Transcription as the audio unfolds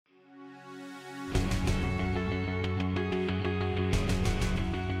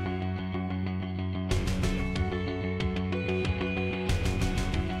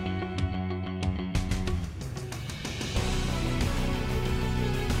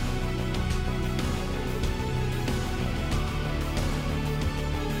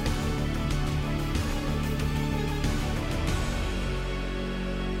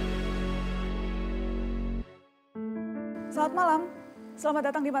Selamat malam, selamat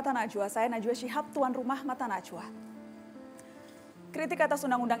datang di Mata Najwa. Saya Najwa Shihab, tuan rumah Mata Najwa. Kritik atas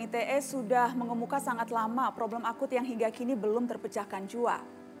Undang-Undang ITE sudah mengemuka sangat lama, problem akut yang hingga kini belum terpecahkan jua.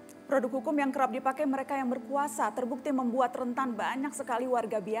 Produk hukum yang kerap dipakai mereka yang berkuasa terbukti membuat rentan banyak sekali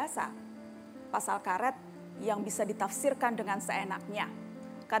warga biasa. Pasal karet yang bisa ditafsirkan dengan seenaknya,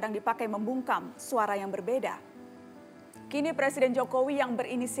 kadang dipakai membungkam suara yang berbeda. Kini Presiden Jokowi yang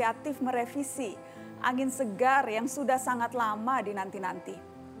berinisiatif merevisi angin segar yang sudah sangat lama dinanti-nanti.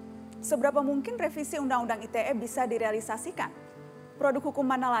 Seberapa mungkin revisi Undang-Undang ITE bisa direalisasikan? Produk hukum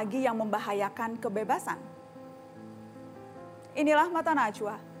mana lagi yang membahayakan kebebasan? Inilah Mata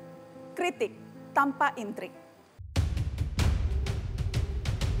Najwa, kritik tanpa intrik.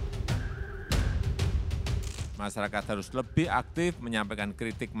 Masyarakat harus lebih aktif menyampaikan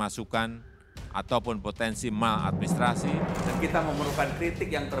kritik, masukan, ataupun potensi maladministrasi. Dan kita memerlukan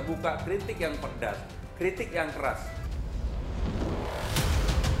kritik yang terbuka, kritik yang pedas, kritik yang keras.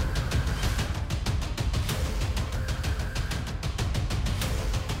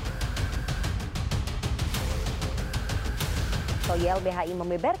 Ketua YLBHI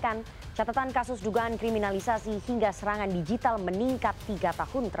membeberkan catatan kasus dugaan kriminalisasi hingga serangan digital meningkat 3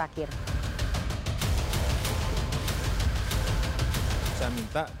 tahun terakhir. Saya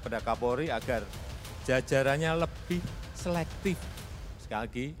minta pada Kapolri agar jajarannya lebih selektif. Sekali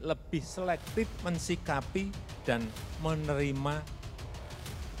lagi, lebih selektif mensikapi dan menerima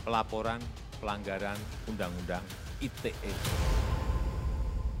pelaporan pelanggaran Undang-Undang ITE.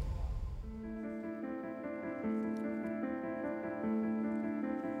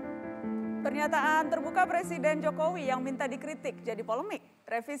 Pernyataan terbuka Presiden Jokowi yang minta dikritik jadi polemik.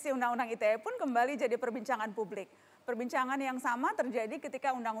 Revisi Undang-Undang ITE pun kembali jadi perbincangan publik. Perbincangan yang sama terjadi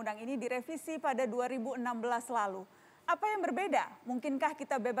ketika undang-undang ini direvisi pada 2016 lalu. Apa yang berbeda? Mungkinkah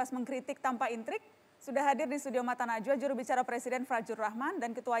kita bebas mengkritik tanpa intrik? Sudah hadir di studio Mata Najwa juru bicara Presiden Fajrul Rahman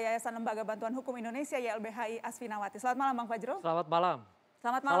dan Ketua Yayasan Lembaga Bantuan Hukum Indonesia YLBHI Asfinawati. Selamat malam Bang Fajrul. Selamat malam.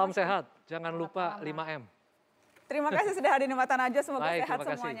 Selamat malam. Salam sehat. Jangan lupa 5M. Terima kasih sudah hadir di Mata Najwa. Semoga Baik, sehat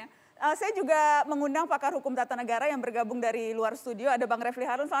semuanya. Saya juga mengundang pakar hukum tata negara yang bergabung dari luar studio. Ada Bang Refli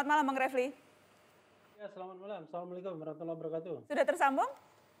Harun. Selamat malam Bang Refli. Ya, selamat malam. Assalamualaikum warahmatullahi wabarakatuh. Sudah tersambung?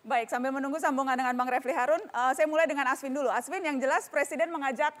 Baik, sambil menunggu sambungan dengan Bang Refli Harun, saya mulai dengan Aswin dulu. Aswin, yang jelas Presiden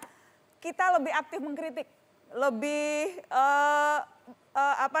mengajak kita lebih aktif mengkritik, lebih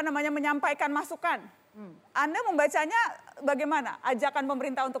menyampaikan masukan. Anda membacanya bagaimana? Ajakan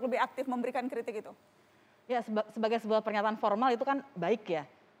pemerintah untuk lebih aktif memberikan kritik itu? Ya, sebagai sebuah pernyataan formal itu kan baik ya.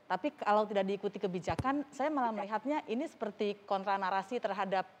 Tapi kalau tidak diikuti kebijakan, saya malah melihatnya ini seperti kontra narasi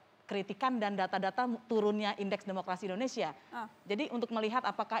terhadap kritikan dan data-data turunnya indeks demokrasi Indonesia. Jadi untuk melihat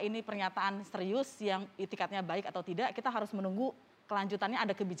apakah ini pernyataan serius yang itikadnya baik atau tidak, kita harus menunggu kelanjutannya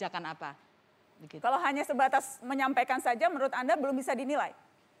ada kebijakan apa. Begitu. Kalau hanya sebatas menyampaikan saja, menurut Anda belum bisa dinilai?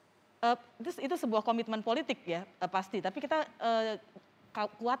 Itu sebuah komitmen politik ya, pasti. Tapi kita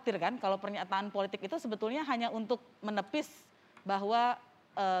khawatir kan kalau pernyataan politik itu sebetulnya hanya untuk menepis bahwa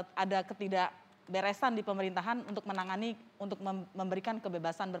ada ketidakberesan di pemerintahan untuk menangani, untuk memberikan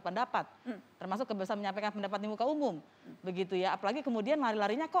kebebasan berpendapat, termasuk kebebasan menyampaikan pendapat di muka umum, begitu ya. Apalagi kemudian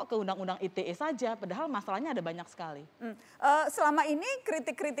lari-larinya kok ke Undang-Undang ITE saja, padahal masalahnya ada banyak sekali. Selama ini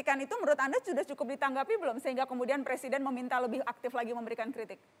kritik-kritikan itu menurut Anda sudah cukup ditanggapi belum sehingga kemudian Presiden meminta lebih aktif lagi memberikan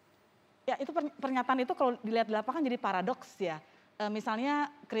kritik? Ya, itu pernyataan itu kalau dilihat di lapangan jadi paradoks ya. Misalnya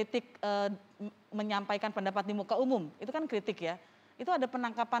kritik menyampaikan pendapat di muka umum, itu kan kritik ya. Itu ada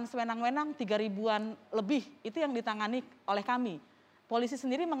penangkapan sewenang-wenang 3.000-an lebih, itu yang ditangani oleh kami. Polisi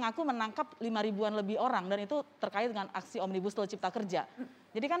sendiri mengaku menangkap 5.000-an lebih orang dan itu terkait dengan aksi Omnibus Law Cipta Kerja.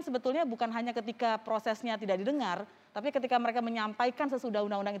 Jadi kan sebetulnya bukan hanya ketika prosesnya tidak didengar, tapi ketika mereka menyampaikan sesudah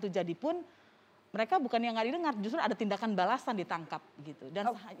undang-undang itu jadi pun, mereka bukan yang nggak didengar, justru ada tindakan balasan ditangkap gitu. Dan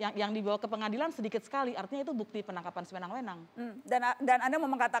yang dibawa ke pengadilan sedikit sekali, artinya itu bukti penangkapan sewenang-wenang. Dan Anda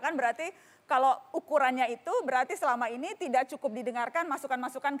mau mengatakan berarti kalau ukurannya itu berarti selama ini tidak cukup didengarkan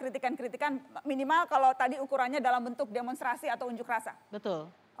masukan-masukan, kritikan-kritikan, minimal kalau tadi ukurannya dalam bentuk demonstrasi atau unjuk rasa.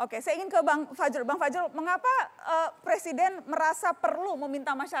 Betul. Oke, saya ingin ke Bang Fajrul. Bang Fajrul, mengapa Presiden merasa perlu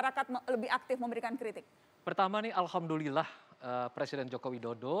meminta masyarakat lebih aktif memberikan kritik? Pertama nih, alhamdulillah Presiden Joko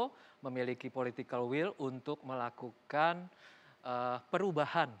Widodo memiliki political will untuk melakukan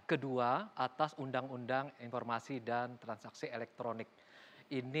perubahan kedua atas Undang-Undang Informasi dan Transaksi Elektronik.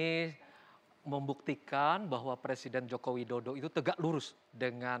 Ini membuktikan bahwa Presiden Joko Widodo itu tegak lurus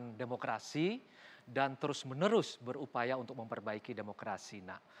dengan demokrasi dan terus-menerus berupaya untuk memperbaiki demokrasi.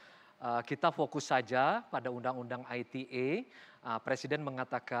 Nah, kita fokus saja pada Undang-Undang ITE. Presiden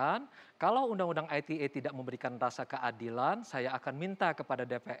mengatakan kalau Undang-Undang ITE tidak memberikan rasa keadilan, saya akan minta kepada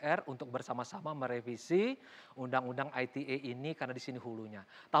DPR untuk bersama-sama merevisi Undang-Undang ITE ini karena di sini hulunya.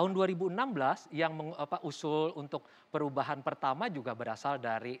 Tahun 2016 yang usul untuk perubahan pertama juga berasal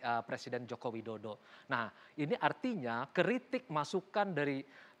dari Presiden Joko Widodo. Nah, ini artinya kritik masukan dari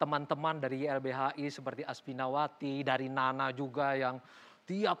teman-teman dari YLBHI seperti Asfinawati, dari Nana juga yang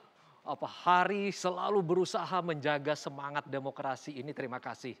tiap hari selalu berusaha menjaga semangat demokrasi ini. Terima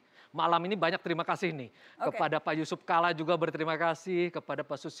kasih. Malam ini banyak terima kasih nih. Kepada Pak Jusuf Kalla juga berterima kasih, kepada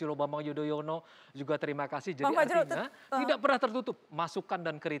Pak Susilo Bambang Yudhoyono juga terima kasih. Jadi artinya tidak pernah tertutup masukan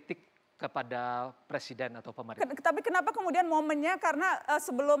dan kritik kepada presiden atau pemerintah. Tapi kenapa kemudian momennya, karena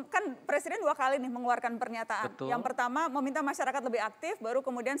sebelum kan presiden 2 kali nih mengeluarkan pernyataan. Betul. Yang pertama meminta masyarakat lebih aktif, baru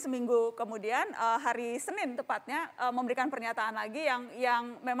kemudian seminggu kemudian hari Senin tepatnya memberikan pernyataan lagi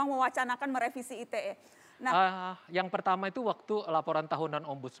yang memang mewacanakan merevisi ITE. Nah, yang pertama itu waktu laporan tahunan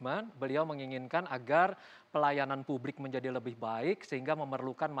Ombudsman, beliau menginginkan agar pelayanan publik menjadi lebih baik sehingga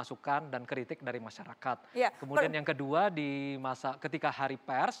memerlukan masukan dan kritik dari masyarakat. Ya, kemudian yang kedua di ketika Hari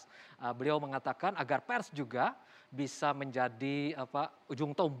Pers, beliau mengatakan agar pers juga bisa menjadi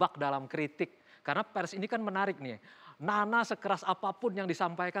ujung tombak dalam kritik. Karena pers ini kan menarik nih. Nana sekeras apapun yang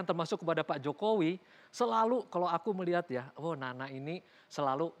disampaikan termasuk kepada Pak Jokowi, selalu kalau aku melihat ya, Nana ini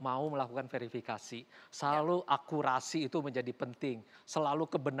selalu mau melakukan verifikasi. Selalu akurasi itu menjadi penting. Selalu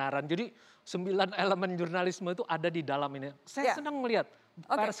kebenaran. Jadi 9 elemen jurnalisme itu ada di dalam ini. Saya senang melihat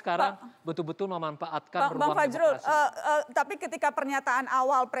pers sekarang betul-betul memanfaatkan ruang Fajrul, demokrasi. tapi ketika pernyataan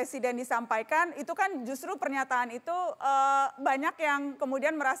awal Presiden disampaikan, itu kan justru pernyataan itu banyak yang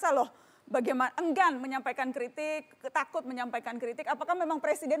kemudian merasa bagaimana enggan menyampaikan kritik, takut menyampaikan kritik. Apakah memang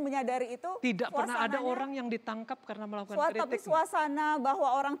Presiden menyadari itu? Tidak pernah ada orang yang ditangkap karena melakukan kritik. Tapi suasana bahwa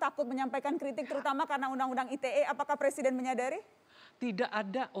orang takut menyampaikan kritik terutama karena Undang-Undang ITE, apakah Presiden menyadari? Tidak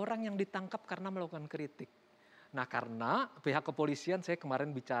ada orang yang ditangkap karena melakukan kritik. Nah, karena pihak kepolisian, saya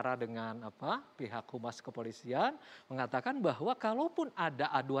kemarin bicara dengan pihak humas kepolisian, mengatakan bahwa kalaupun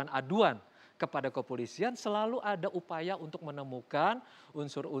ada aduan-aduan kepada kepolisian, selalu ada upaya untuk menemukan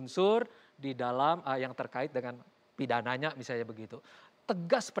unsur-unsur di dalam yang terkait dengan pidananya, misalnya begitu.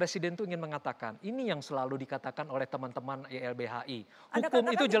 Tegas Presiden itu ingin mengatakan, ini yang selalu dikatakan oleh teman-teman YLBHI. Hukum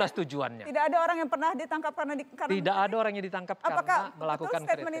itu jelas tujuannya. Tidak ada orang yang pernah ditangkap karena tidak ada orang yang ditangkap karena melakukan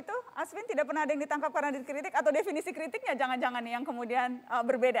kritik. Statement itu, Asvin, tidak pernah ada yang ditangkap karena dikritik, atau definisi kritiknya jangan-jangan yang kemudian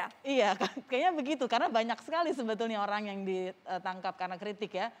berbeda? Iya, kayaknya begitu, karena banyak sekali sebetulnya orang yang ditangkap karena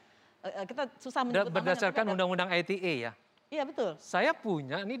kritik ya. Kita susah menyebut berdasarkan Undang-Undang ITE ya. Iya betul. Saya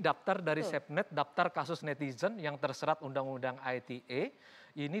punya ini daftar dari Sepnet, daftar kasus netizen yang terserat Undang-Undang ITE.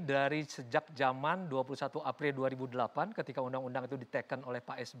 Ini dari sejak zaman 21 April 2008 ketika undang-undang itu diteken oleh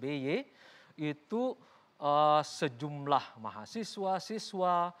Pak SBY. Itu sejumlah mahasiswa,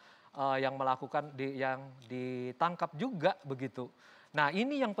 siswa yang melakukan yang ditangkap juga begitu. Nah,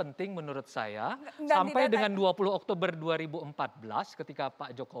 ini yang penting menurut saya, sampai dengan 20 Oktober 2014 ketika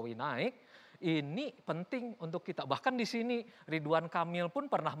Pak Jokowi naik, ini penting untuk kita. Bahkan di sini Ridwan Kamil pun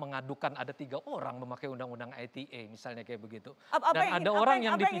pernah mengadukan ada 3 orang memakai Undang-Undang ITE, misalnya kayak begitu. Dan ada orang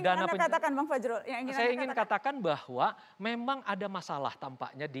yang dipidana penjara. Bang Fajrul, saya ingin katakan bahwa memang ada masalah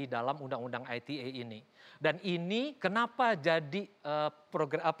tampaknya di dalam Undang-Undang ITE ini. Dan ini kenapa jadi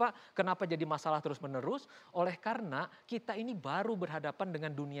kenapa jadi masalah terus-menerus? Oleh karena kita ini baru berhadapan dengan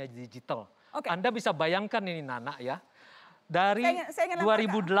dunia digital. Anda bisa bayangkan ini Nana ya. Dari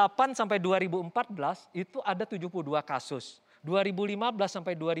 2008 sampai 2014 itu ada 72 kasus. 2015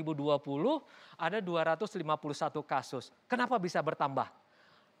 sampai 2020 ada 251 kasus. Kenapa bisa bertambah?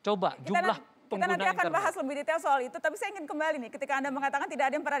 Coba jumlah pengguna kita nanti akan internet. bahas lebih detail soal itu, tapi saya ingin kembali nih ketika Anda mengatakan tidak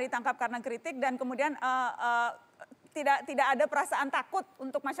ada yang pernah ditangkap karena kritik dan kemudian tidak ada perasaan takut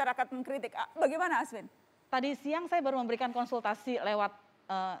untuk masyarakat mengkritik. Bagaimana Asvin? Tadi siang saya baru memberikan konsultasi lewat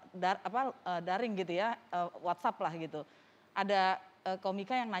daring gitu ya, WhatsApp lah gitu. Ada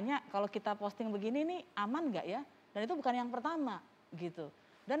komika yang nanya kalau kita posting begini nih aman nggak ya? Dan itu bukan yang pertama gitu.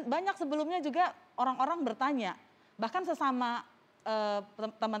 Dan banyak sebelumnya juga orang-orang bertanya, bahkan sesama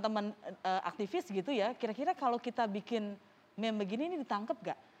teman-teman aktivis gitu ya, kira-kira kalau kita bikin meme begini ini ditangkap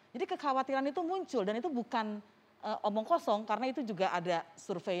nggak? Jadi kekhawatiran itu muncul dan itu bukan omong kosong karena itu juga ada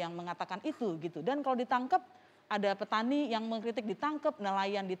survei yang mengatakan itu gitu. Dan kalau ditangkap ada petani yang mengkritik ditangkap,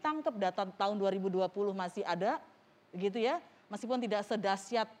 nelayan ditangkap, data tahun 2020 masih ada gitu ya, meskipun tidak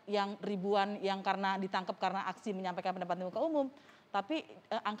sedahsyat yang ribuan yang karena ditangkap karena aksi menyampaikan pendapat di muka umum, tapi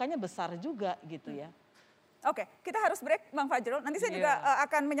angkanya besar juga gitu ya. Oke, kita harus break Bang Fajrul. Nanti saya juga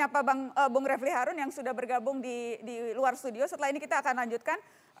akan menyapa Bung Refli Harun yang sudah bergabung di luar studio. Setelah ini kita akan lanjutkan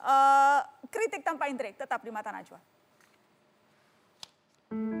kritik tanpa intrik, tetap di Mata Najwa.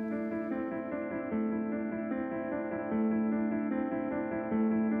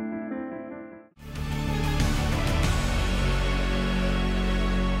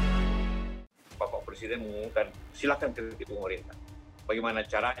 Bapak Presiden mengumumkan silakan kritik pemerintah. Bagaimana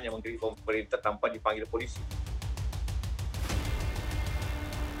caranya mengkritik pemerintah tanpa dipanggil polisi?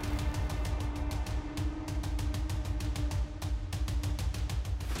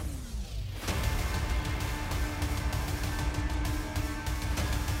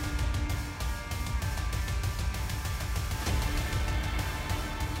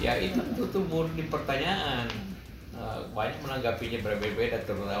 Ya itu tuh murni pertanyaan. Banyak menanggapinya berbeda,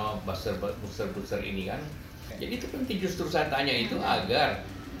 terutama booster ini kan. Jadi itu penting, justru saya tanya itu agar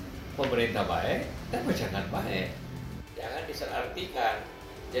pemerintah baik dan masyarakat baik. Jangan disalahartikan.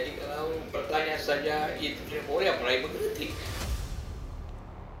 Jadi kalau bertanya saja itu tidak boleh, apalagi mengkritik.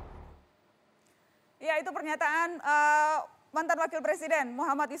 Ya, itu pernyataan mantan Wakil Presiden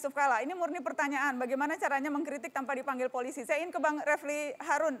Muhammad Jusuf Kalla. Ini murni pertanyaan, bagaimana caranya mengkritik tanpa dipanggil polisi. Saya ingin ke Bang Refli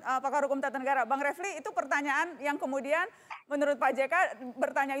Harun, pakar hukum tata negara. Bang Refli, itu pertanyaan yang kemudian menurut Pak JK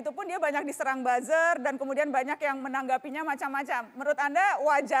bertanya itu pun dia banyak diserang buzzer dan kemudian banyak yang menanggapinya macam-macam. Menurut Anda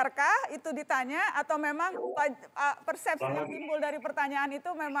wajarkah itu ditanya atau memang persepsi yang timbul dari pertanyaan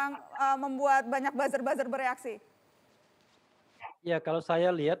itu memang membuat banyak buzzer-buzzer bereaksi? Ya, kalau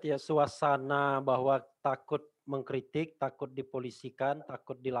saya lihat ya suasana bahwa takut mengkritik, takut dipolisikan,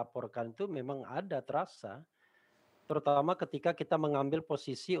 takut dilaporkan itu memang ada terasa. Terutama ketika kita mengambil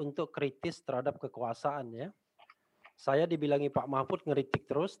posisi untuk kritis terhadap kekuasaan ya. Saya dibilangi Pak Mahfud ngeritik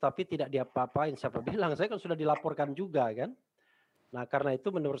terus tapi tidak diapa-apain. Siapa bilang? Saya kan sudah dilaporkan juga kan. Nah karena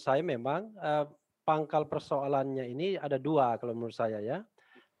itu menurut saya memang pangkal persoalannya ini ada dua kalau menurut saya ya.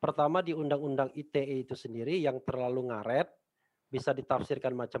 Pertama di Undang-Undang ITE itu sendiri yang terlalu ngaret. Bisa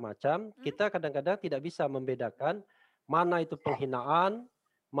ditafsirkan macam-macam, kita kadang-kadang tidak bisa membedakan mana itu penghinaan,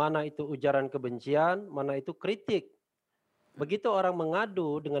 mana itu ujaran kebencian, mana itu kritik. Begitu orang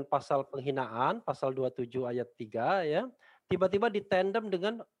mengadu dengan pasal penghinaan, pasal 27 ayat 3 ya, tiba-tiba ditandem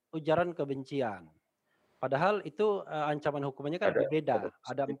dengan ujaran kebencian. Padahal itu ancaman hukumannya kan berbeda,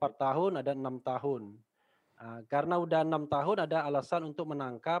 ada 4 tahun, ada 6 tahun. Karena udah 6 tahun ada alasan untuk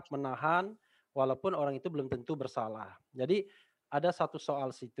menangkap, menahan, walaupun orang itu belum tentu bersalah. Jadi ada satu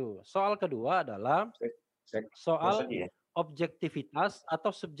soal situ. Soal kedua adalah soal objektivitas atau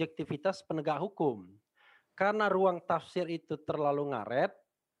subjektivitas penegak hukum. Karena ruang tafsir itu terlalu ngaret,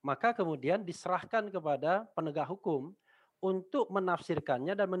 maka kemudian diserahkan kepada penegak hukum untuk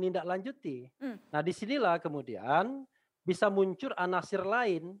menafsirkannya dan menindaklanjuti. Nah disinilah kemudian bisa muncul anasir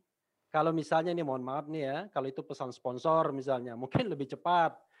lain. Kalau misalnya ini mohon maaf nih ya, kalau itu pesan sponsor misalnya, mungkin lebih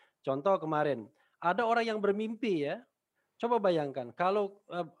cepat. Contoh kemarin, ada orang yang bermimpi ya, coba bayangkan kalau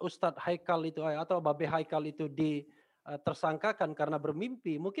Ustadz Haikal itu atau Babe Haikal itu tersangkakan karena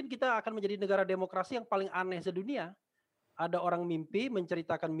bermimpi, mungkin kita akan menjadi negara demokrasi yang paling aneh sedunia. Ada orang mimpi,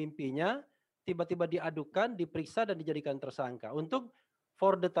 menceritakan mimpinya, tiba-tiba diadukan, diperiksa dan dijadikan tersangka. Untuk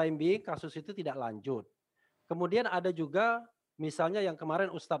for the time being kasus itu tidak lanjut. Kemudian ada juga misalnya yang kemarin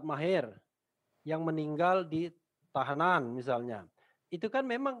Ustadz Maher yang meninggal di tahanan misalnya. Itu kan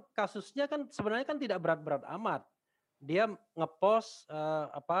memang kasusnya kan sebenarnya kan tidak berat-berat amat. Dia ngepost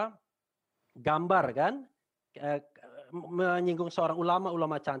gambar kan menyinggung seorang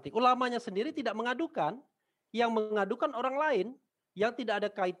ulama cantik. Ulamanya sendiri tidak mengadukan, yang mengadukan orang lain yang tidak ada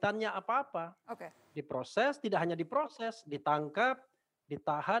kaitannya apa-apa. Oke. Diproses, tidak hanya diproses, ditangkap,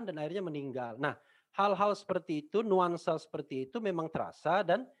 ditahan dan akhirnya meninggal. Nah, hal-hal seperti itu, nuansa seperti itu memang terasa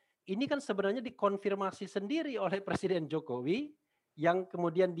dan ini kan sebenarnya dikonfirmasi sendiri oleh Presiden Jokowi yang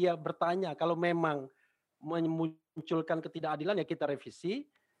kemudian dia bertanya kalau memang memunculkan ketidakadilan ya kita revisi,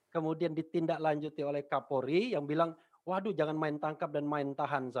 kemudian ditindaklanjuti oleh Kapolri yang bilang, waduh jangan main tangkap dan main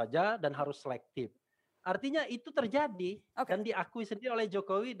tahan saja dan harus selektif. Artinya itu terjadi dan diakui sendiri oleh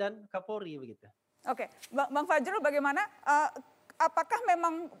Jokowi dan Kapolri begitu. Oke, Bang Fajrul bagaimana? Apakah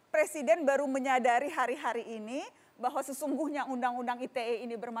memang Presiden baru menyadari hari-hari ini bahwa sesungguhnya Undang-Undang ITE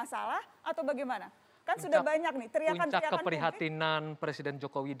ini bermasalah atau bagaimana? Kan sudah banyak nih teriakan-teriakan puncak keprihatinan Presiden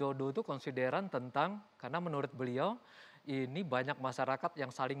Joko Widodo itu konsideran tentang, karena menurut beliau ini banyak masyarakat yang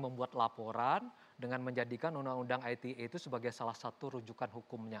saling membuat laporan dengan menjadikan Undang-Undang ITE itu sebagai salah satu rujukan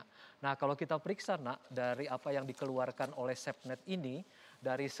hukumnya. Nah kalau kita periksa dari apa yang dikeluarkan oleh Sepnet ini,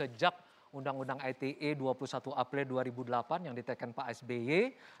 dari sejak Undang-Undang ITE 21 April 2008 yang diteken Pak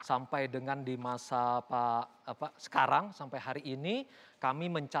SBY sampai dengan di masa sekarang sampai hari ini kami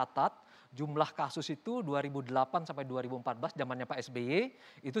mencatat jumlah kasus itu 2008 sampai 2014 zamannya Pak SBY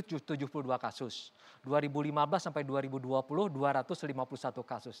itu 72 kasus. 2015 sampai 2020 251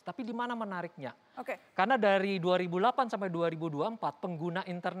 kasus. Tapi di mana menariknya? Karena dari 2008 sampai 2024 pengguna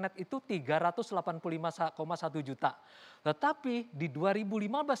internet itu 385,1 juta. Tetapi di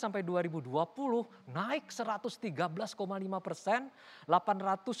 2015 sampai 2020 naik 113,5%,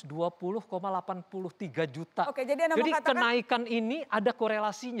 820,83 juta. Jadi kenaikan ini ada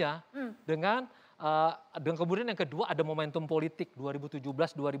korelasinya dengan dan kemudian yang kedua ada momentum politik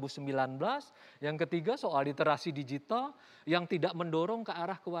 2017-2019, yang ketiga soal literasi digital yang tidak mendorong ke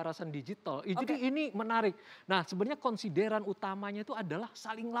arah kewarasan digital. Jadi ini menarik. Nah, sebenarnya konsideran utamanya itu adalah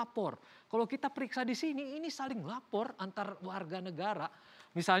saling lapor. Kalau kita periksa di sini ini saling lapor antar warga negara.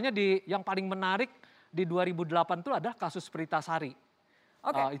 Misalnya yang paling menarik di 2008 itu adalah kasus Pritasari.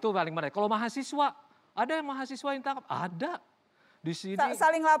 Itu paling menarik. Kalau mahasiswa, ada yang mahasiswa yang tangkap? Ada. Di sini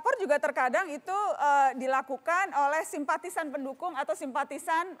saling lapor juga terkadang itu dilakukan oleh simpatisan pendukung atau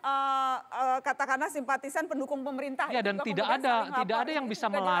simpatisan katakanlah simpatisan pendukung pemerintah. Ya, dan tidak ada yang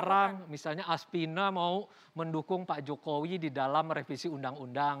bisa melarang misalnya Aspina mau mendukung Pak Jokowi di dalam revisi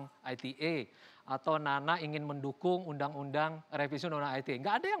undang-undang ITE atau Nana ingin mendukung undang-undang revisi undang-undang ITE.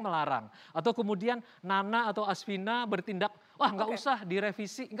 Nggak ada yang melarang. Atau kemudian Nana atau Aspina bertindak, wah nggak usah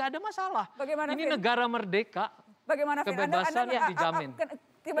direvisi, nggak ada masalah. Bagaimana, ini negara merdeka. Bagaimana, kebebasan yang dijamin.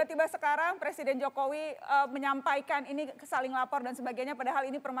 Tiba-tiba sekarang Presiden Jokowi menyampaikan ini saling lapor dan sebagainya, padahal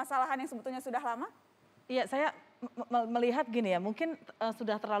ini permasalahan yang sebetulnya sudah lama? Iya, saya melihat gini ya, mungkin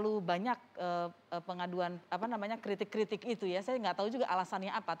sudah terlalu banyak pengaduan kritik-kritik itu ya. Saya nggak tahu juga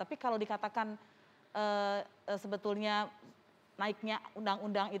alasannya apa. Tapi kalau dikatakan sebetulnya naiknya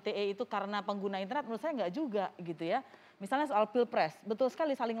undang-undang ITE itu karena pengguna internet, menurut saya nggak juga gitu ya. Misalnya soal pilpres, betul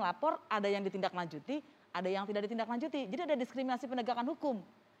sekali saling lapor, ada yang ditindaklanjuti, ada yang tidak ditindaklanjuti. Jadi ada diskriminasi penegakan hukum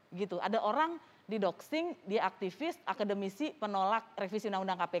gitu. Ada orang didoxing, dia aktivis, akademisi, penolak revisi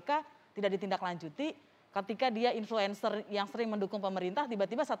undang-undang KPK, tidak ditindaklanjuti. Ketika dia influencer yang sering mendukung pemerintah,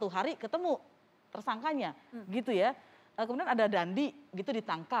 tiba-tiba satu hari ketemu tersangkanya gitu ya. Kemudian ada Dandi gitu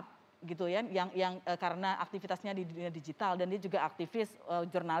ditangkap gitu ya, yang karena aktivitasnya di dunia digital dan dia juga aktivis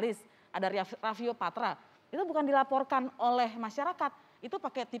jurnalis. Ada Raffio Patra, itu bukan dilaporkan oleh masyarakat, itu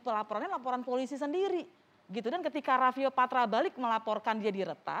pakai tipe laporannya laporan polisi sendiri gitu. Dan ketika Raffio Patra balik melaporkan dia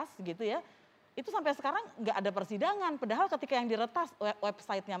diretas gitu ya, itu sampai sekarang nggak ada persidangan. Padahal ketika yang diretas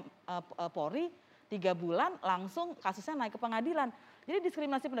websitenya Polri 3 bulan langsung kasusnya naik ke pengadilan. Jadi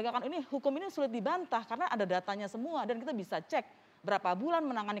diskriminasi penegakan ini, hukum ini sulit dibantah karena ada datanya semua dan kita bisa cek berapa bulan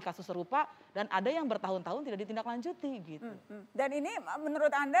menangani kasus serupa dan ada yang bertahun-tahun tidak ditindaklanjuti gitu. Dan ini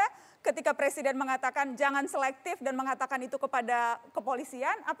menurut Anda ketika Presiden mengatakan jangan selektif dan mengatakan itu kepada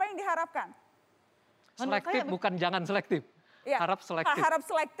kepolisian, apa yang diharapkan? Selektif bukan jangan selektif. Ya, harap selektif. Harap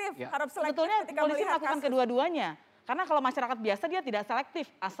selektif. Ya. Harap selektif. Sebetulnya polisi melakukan kasus. kedua-duanya. Karena kalau masyarakat biasa dia tidak selektif,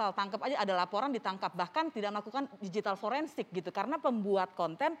 asal tangkap aja ada laporan ditangkap, bahkan tidak melakukan digital forensik gitu. Karena pembuat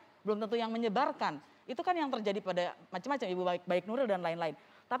konten belum tentu yang menyebarkan. Itu kan yang terjadi pada macam-macam Ibu Baik Nuril dan lain-lain.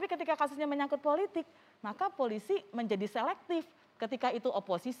 Tapi ketika kasusnya menyangkut politik, maka polisi menjadi selektif. Ketika itu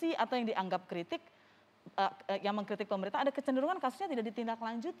oposisi atau yang dianggap kritik, yang mengkritik pemerintah, ada kecenderungan kasusnya tidak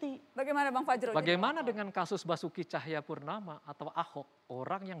ditindaklanjuti. Bagaimana Bang Fajrul? Bagaimana dengan kasus Basuki Cahayapurnama atau Ahok,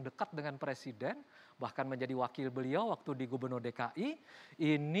 orang yang dekat dengan Presiden, bahkan menjadi wakil beliau waktu di Gubernur DKI,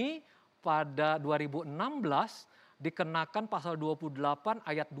 ini pada 2016 dikenakan pasal 28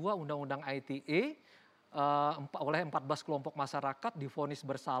 ayat 2 Undang-Undang ITE oleh 14 kelompok masyarakat divonis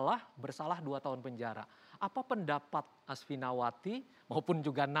bersalah 2 tahun penjara. Apa pendapat Asfinawati maupun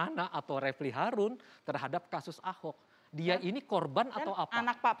juga Nana atau Refli Harun terhadap kasus Ahok? Dia ini korban atau apa?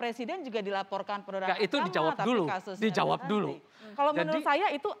 Anak Pak Presiden juga dilaporkan penodaan agama. Itu dijawab dulu. Dijawab dulu. Kalau menurut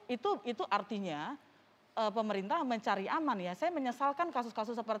saya itu artinya pemerintah mencari aman ya. Saya menyesalkan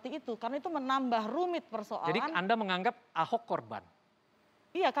kasus-kasus seperti itu karena itu menambah rumit persoalan. Jadi Anda menganggap Ahok korban?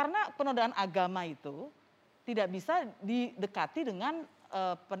 Iya, karena penodaan agama itu tidak bisa didekati dengan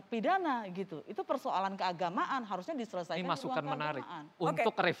pidana gitu. Itu persoalan keagamaan harusnya diselesaikan. Ini masukan menarik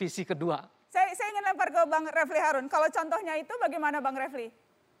untuk revisi kedua. Saya ingin lempar ke Bang Refli Harun. Kalau contohnya itu bagaimana Bang Refli?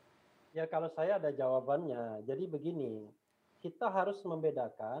 Ya kalau saya ada jawabannya. Jadi begini, kita harus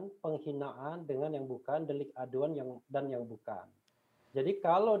membedakan penghinaan dengan yang bukan, delik aduan dan yang bukan. Jadi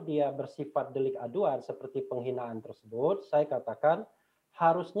kalau dia bersifat delik aduan seperti penghinaan tersebut, saya katakan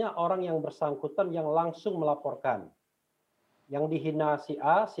harusnya orang yang bersangkutan yang langsung melaporkan. Yang dihina si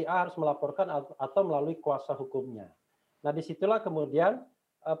A harus melaporkan atau melalui kuasa hukumnya. Nah disitulah kemudian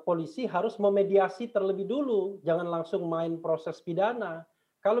polisi harus memediasi terlebih dulu, jangan langsung main proses pidana.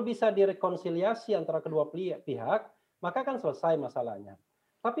 Kalau bisa direkonsiliasi antara kedua pihak, maka kan selesai masalahnya.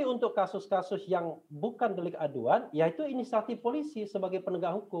 Tapi untuk kasus-kasus yang bukan delik aduan, yaitu inisiatif polisi sebagai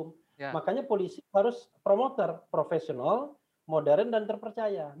penegak hukum. Ya. Makanya polisi harus promoter, profesional, modern, dan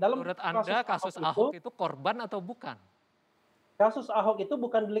terpercaya. Dalam Menurut Anda kasus Ahok itu korban atau bukan? Kasus Ahok itu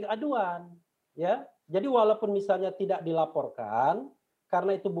bukan delik aduan, ya. Jadi walaupun misalnya tidak dilaporkan,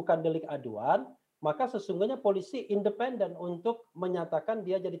 karena itu bukan delik aduan, maka sesungguhnya polisi independen untuk menyatakan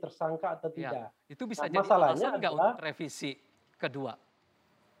dia jadi tersangka atau tidak. Ya, itu bisa nah, jadi masalahnya alasan nggak adalah, untuk revisi kedua?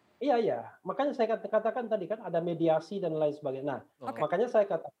 Iya. Makanya saya katakan tadi kan ada mediasi dan lain sebagainya. Nah, makanya saya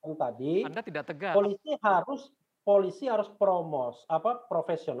katakan tadi, Anda tidak tegas. Polisi harus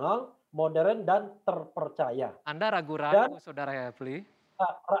profesional, modern, dan terpercaya. Anda ragu-ragu, Saudara Refli?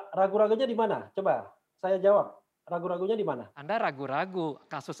 Ragu-ragunya di mana? Coba saya jawab. Ragu-ragunya di mana? Anda ragu-ragu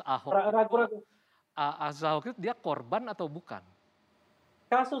kasus Ahok. Ragu-ragu. Ahok itu dia korban atau bukan?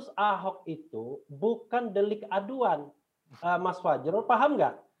 Kasus Ahok itu bukan delik aduan, Mas Fajrul, paham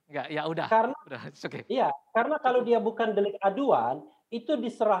nggak? Nggak, ya udah. Karena, okay. Iya, karena kalau dia bukan delik aduan, itu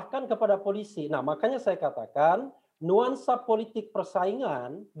diserahkan kepada polisi. Nah, makanya saya katakan nuansa politik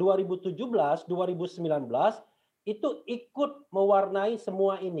persaingan 2017-2019 itu ikut mewarnai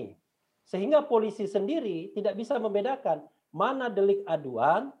semua ini. Sehingga polisi sendiri tidak bisa membedakan mana delik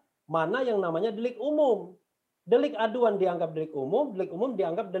aduan, mana yang namanya delik umum. Delik aduan dianggap delik umum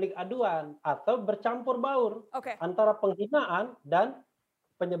dianggap delik aduan, atau bercampur baur antara penghinaan dan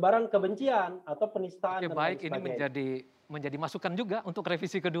penyebaran kebencian atau penistaan. Baik, ini menjadi masukan juga untuk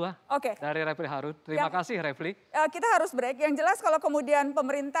revisi kedua dari Refli Harun. Terima kasih Refli. Kita harus break. Yang jelas kalau kemudian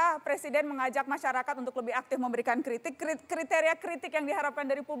pemerintah, Presiden mengajak masyarakat untuk lebih aktif memberikan kritik, kriteria kritik yang diharapkan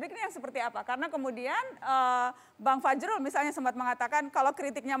dari publik ini yang seperti apa? Karena kemudian Bang Fajrul misalnya sempat mengatakan kalau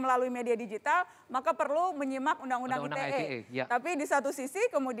kritiknya melalui media digital, maka perlu menyimak Undang-Undang ITE. Ya. Tapi di satu sisi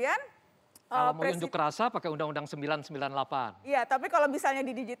kemudian kalau mau unjuk rasa pakai Undang-Undang 998. Iya, tapi kalau misalnya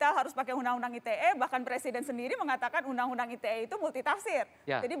di digital harus pakai Undang-Undang ITE, bahkan Presiden sendiri mengatakan Undang-Undang ITE itu multitafsir.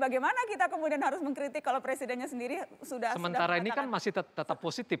 Ya. Jadi bagaimana kita kemudian harus mengkritik kalau Presidennya sendiri sudah Sementara ini kan masih tetap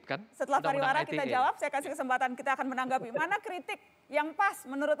positif kan? Setelah pariwara kita jawab, saya kasih kesempatan kita akan menanggapi. Mana kritik yang pas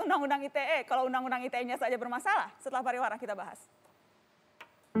menurut Undang-Undang ITE? Kalau Undang-Undang ITE-nya saja bermasalah, setelah pariwara kita bahas.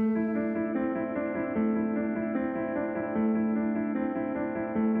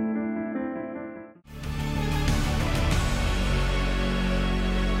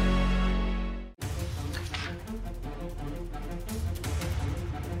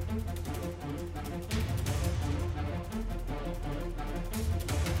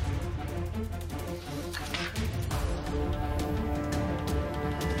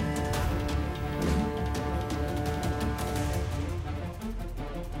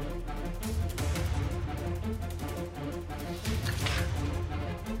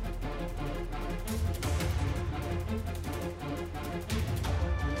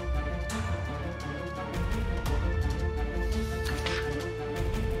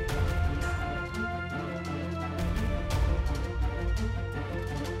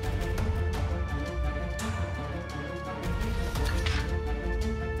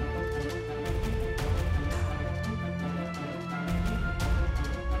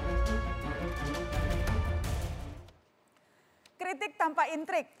 Kritik tanpa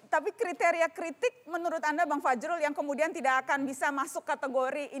intrik, tapi kriteria kritik menurut Anda Bang Fajrul yang kemudian tidak akan bisa masuk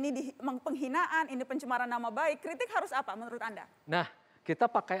kategori ini penghinaan, ini pencemaran nama baik, kritik harus apa menurut Anda? Nah,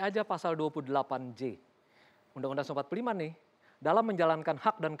 kita pakai aja pasal 28J, Undang-Undang 45 nih. Dalam menjalankan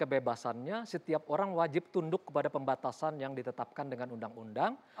hak dan kebebasannya, setiap orang wajib tunduk kepada pembatasan yang ditetapkan dengan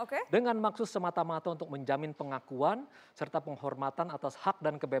undang-undang dengan maksud semata-mata untuk menjamin pengakuan serta penghormatan atas hak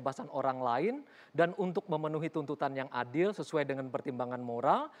dan kebebasan orang lain dan untuk memenuhi tuntutan yang adil sesuai dengan pertimbangan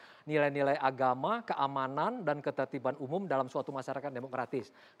moral, nilai-nilai agama, keamanan, dan ketertiban umum dalam suatu masyarakat demokratis.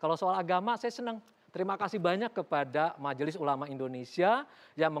 Kalau soal agama, saya senang. Terima kasih banyak kepada Majelis Ulama Indonesia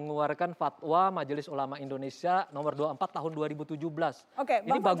yang mengeluarkan fatwa Majelis Ulama Indonesia nomor 24 tahun 2017.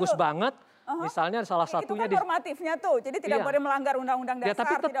 Ini bagus banget. Misalnya salah satunya itu kan normatifnya tuh, jadi tidak boleh melanggar undang-undang dasar,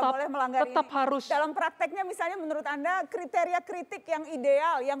 tapi tidak boleh melanggar tetap ini. Harus. Dalam prakteknya misalnya menurut Anda kriteria kritik yang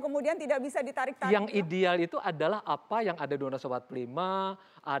ideal, yang kemudian tidak bisa ditarik-tarik. Yang ideal itu adalah apa yang ada di Undang-Undang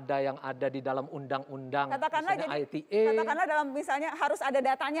 45, ada yang ada di dalam undang-undang misalnya ITE. Katakanlah dalam misalnya harus ada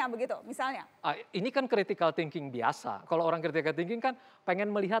datanya begitu misalnya. Ini kan critical thinking biasa. Kalau orang critical thinking kan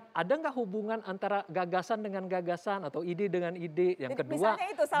pengen melihat ada nggak hubungan antara gagasan dengan gagasan atau ide dengan ide. Yang kedua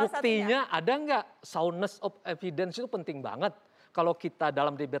buktinya ada nggak soundness of evidence itu penting banget. Kalau kita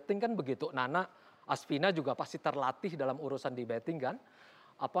dalam debating kan begitu. Nana Asfina juga pasti terlatih dalam urusan debating kan.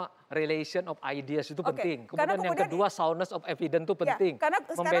 Relation of ideas itu penting. Kemudian yang kedua soundness of evidence itu penting.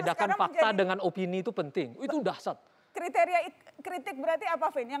 Membedakan fakta dengan opini itu penting. Itu dahsyat. kriteria kritik berarti apa,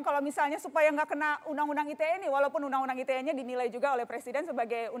 Vin? Yang kalau misalnya supaya nggak kena undang-undang ITE ini, walaupun undang-undang ITE-nya dinilai juga oleh Presiden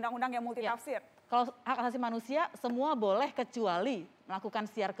sebagai undang-undang yang multitafsir. Kalau hak asasi manusia semua boleh kecuali melakukan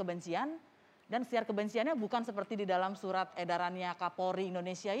siar kebencian, dan siar kebenciannya bukan seperti di dalam surat edarannya Kapolri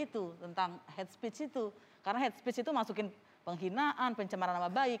Indonesia itu tentang hate speech itu. Karena hate speech itu masukin penghinaan, pencemaran nama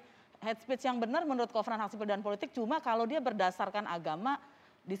baik. Hate speech yang benar menurut Kovenan Hak Sipil dan Politik cuma kalau dia berdasarkan agama,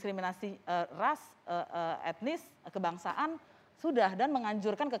 diskriminasi ras, etnis, kebangsaan, sudah, dan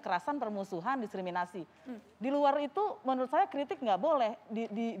menganjurkan kekerasan, permusuhan, diskriminasi. Di luar itu menurut saya kritik nggak boleh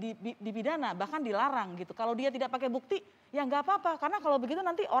dipidana, bahkan dilarang gitu. Kalau dia tidak pakai bukti, ya nggak apa-apa. Karena kalau begitu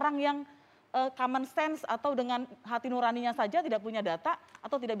nanti orang yang common sense atau dengan hati nuraninya saja tidak punya data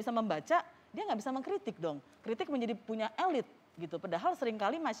atau tidak bisa membaca, dia nggak bisa mengkritik dong. Kritik menjadi punya elit gitu. Padahal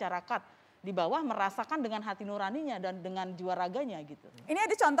seringkali masyarakat di bawah merasakan dengan hati nuraninya dan dengan jiwa raganya gitu. Ini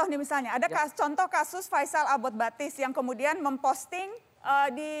ada contoh nih misalnya, ada contoh kasus Faisal Abot Batis yang kemudian memposting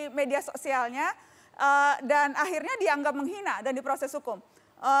di media sosialnya dan akhirnya dianggap menghina dan diproses hukum.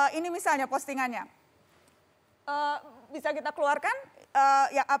 Ini misalnya postingannya. Bisa kita keluarkan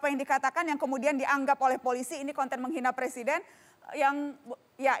ya apa yang dikatakan yang kemudian dianggap oleh polisi ini konten menghina presiden yang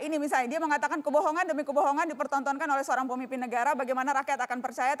ya ini misalnya dia mengatakan kebohongan demi kebohongan dipertontonkan oleh seorang pemimpin negara, bagaimana rakyat akan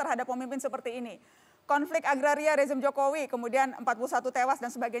percaya terhadap pemimpin seperti ini. Konflik agraria rezim Jokowi, kemudian 41 tewas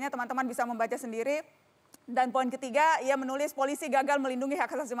dan sebagainya, teman-teman bisa membaca sendiri. Dan poin ketiga, ia menulis polisi gagal melindungi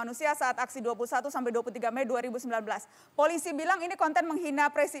hak asasi manusia saat aksi 21 sampai 23 Mei 2019. Polisi bilang ini konten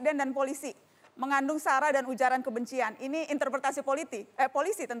menghina presiden dan polisi, mengandung sara dan ujaran kebencian. Ini interpretasi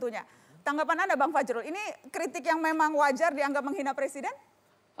polisi tentunya. Tanggapan Anda Bang Fajrul, ini kritik yang memang wajar dianggap menghina presiden?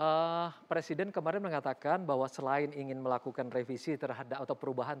 Presiden kemarin mengatakan bahwa selain ingin melakukan revisi terhadap atau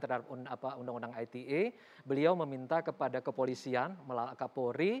perubahan terhadap undang-undang ITE, beliau meminta kepada kepolisian,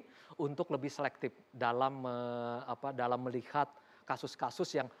 Kapolri untuk lebih selektif dalam melihat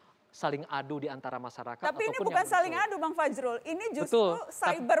kasus-kasus yang saling adu di antara masyarakat. Tapi ini bukan saling adu Bang Fajrul, ini justru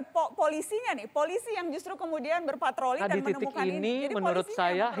cyber polisinya nih, polisi yang justru kemudian berpatroli dan menemukan ini. Jadi menurut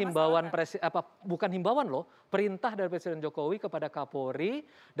saya himbauan bukan himbauan loh, perintah dari Presiden Jokowi kepada Kapolri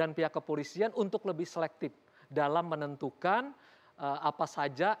dan pihak kepolisian untuk lebih selektif dalam menentukan apa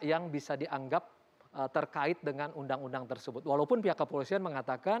saja yang bisa dianggap terkait dengan undang-undang tersebut. Walaupun pihak kepolisian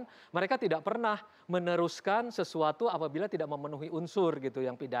mengatakan mereka tidak pernah meneruskan sesuatu apabila tidak memenuhi unsur gitu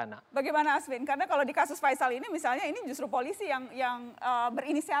yang pidana. Bagaimana Asvin? Karena kalau di kasus Faisal ini misalnya ini justru polisi yang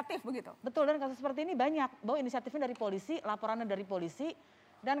berinisiatif begitu. Betul, dan kasus seperti ini banyak. Bahwa inisiatifnya dari polisi, laporannya dari polisi.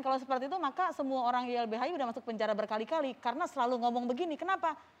 Dan kalau seperti itu maka semua orang YLBHI udah masuk penjara berkali-kali karena selalu ngomong begini.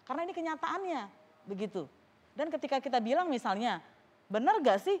 Kenapa? Karena ini kenyataannya begitu. Dan ketika kita bilang misalnya, benar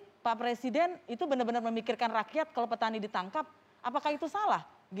gak sih Pak Presiden itu benar-benar memikirkan rakyat kalau petani ditangkap? Apakah itu salah?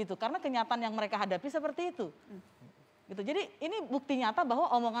 Gitu, karena kenyataan yang mereka hadapi seperti itu. Gitu. Jadi ini bukti nyata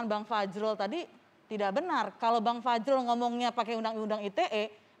bahwa omongan Bang Fajrul tadi tidak benar. Kalau Bang Fajrul ngomongnya pakai undang-undang ITE,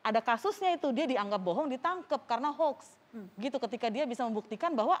 ada kasusnya itu dia dianggap bohong, ditangkap karena hoax. Gitu, ketika dia bisa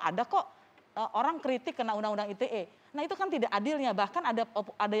membuktikan bahwa ada kok orang kritik kena undang-undang ITE. Nah itu kan tidak adilnya, bahkan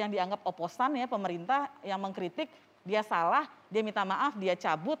ada yang dianggap oposan ya, pemerintah yang mengkritik, dia salah, dia minta maaf, dia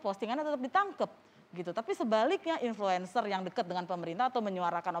cabut, postingannya tetap ditangkap gitu. Tapi sebaliknya influencer yang dekat dengan pemerintah atau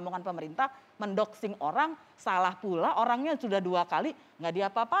menyuarakan omongan pemerintah, mendoxing orang, salah pula orangnya sudah 2 kali nggak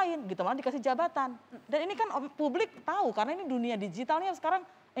diapa-apain gitu, malah dikasih jabatan. Dan ini kan publik tahu karena ini dunia digitalnya sekarang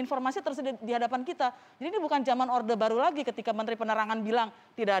informasi tersedia di hadapan kita. Jadi ini bukan zaman Orde Baru lagi ketika Menteri Penerangan bilang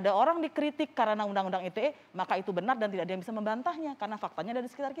tidak ada orang dikritik karena undang-undang ITE, maka itu benar dan tidak ada yang bisa membantahnya karena faktanya ada di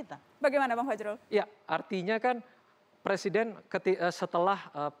sekitar kita. Bagaimana Bang Fajrul? Ya, artinya kan Presiden setelah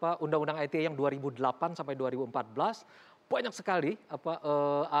undang-undang ITE yang 2008 sampai 2014 banyak sekali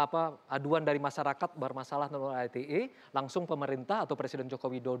aduan dari masyarakat bermasalah tentang ITE, langsung pemerintah atau Presiden Joko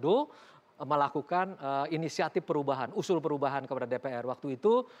Widodo melakukan inisiatif perubahan, usul perubahan kepada DPR. Waktu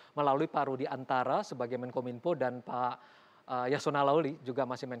itu melalui Pak Rudi Antara sebagai Menkominfo dan Pak Yasona Lawli juga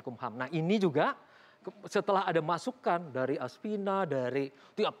masih Menkumham. Nah ini juga setelah ada masukan dari Aspina, dari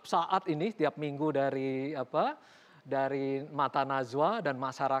tiap saat ini, tiap minggu dari mata Najwa dan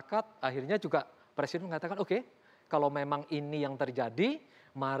masyarakat, akhirnya juga Presiden mengatakan oke, kalau memang ini yang terjadi,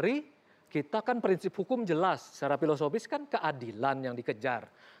 mari kita kan prinsip hukum jelas, secara filosofis kan keadilan yang dikejar.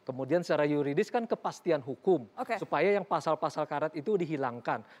 Kemudian secara yuridis kan kepastian hukum, supaya yang pasal-pasal karet itu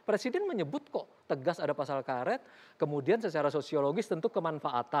dihilangkan. Presiden menyebut kok tegas ada pasal karet, kemudian secara sosiologis tentu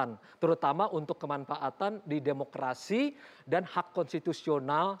kemanfaatan, terutama untuk kemanfaatan di demokrasi dan hak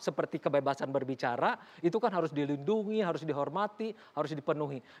konstitusional seperti kebebasan berbicara, itu kan harus dilindungi, harus dihormati, harus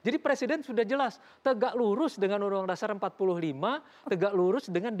dipenuhi. Jadi Presiden sudah jelas, tegak lurus dengan Undang-Undang Dasar 45, tegak lurus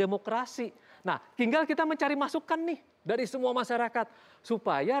dengan demokrasi. Nah, tinggal kita mencari masukan nih dari semua masyarakat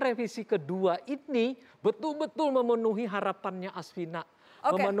supaya revisi kedua ini betul-betul memenuhi harapannya Asfina,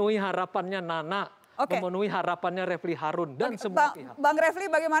 memenuhi harapannya Nana, memenuhi harapannya Refli Harun dan semua pihak. Bang Refli,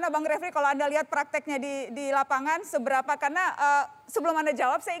 bagaimana Bang Refli kalau Anda lihat prakteknya di lapangan seberapa? Karena sebelum Anda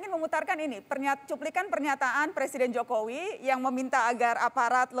jawab, saya ingin memutarkan ini cuplikan pernyataan Presiden Jokowi yang meminta agar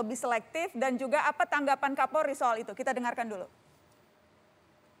aparat lebih selektif dan juga apa tanggapan Kapolri soal itu. Kita dengarkan dulu.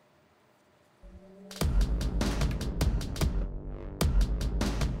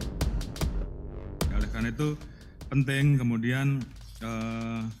 Karena itu penting kemudian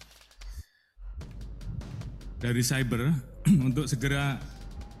dari cyber untuk segera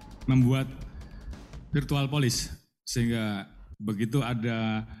membuat virtual police sehingga begitu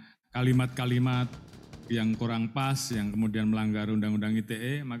ada kalimat-kalimat yang kurang pas yang kemudian melanggar Undang-Undang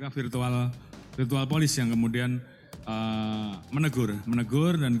ITE, maka virtual police yang kemudian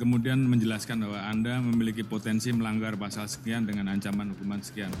menegur dan kemudian menjelaskan bahwa Anda memiliki potensi melanggar pasal sekian dengan ancaman hukuman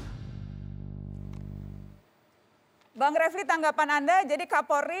sekian. Bang Refli, tanggapan Anda, jadi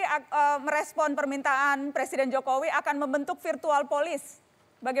Kapolri merespon permintaan Presiden Jokowi akan membentuk virtual police.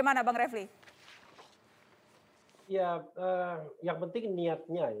 Bagaimana Bang Refli? Ya, yang penting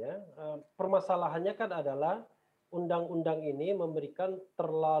niatnya ya. Permasalahannya kan adalah undang-undang ini memberikan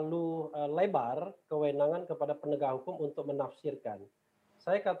terlalu lebar kewenangan kepada penegak hukum untuk menafsirkan.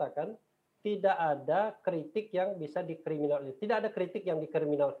 Saya katakan tidak ada kritik yang bisa dikriminalisasi, tidak ada kritik yang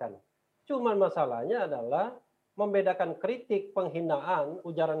dikriminalkan. Cuman masalahnya adalah membedakan kritik, penghinaan,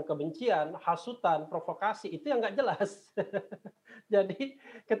 ujaran kebencian, hasutan, provokasi, itu yang nggak jelas. Jadi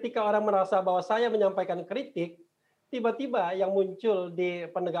ketika orang merasa bahwa saya menyampaikan kritik, tiba-tiba yang muncul di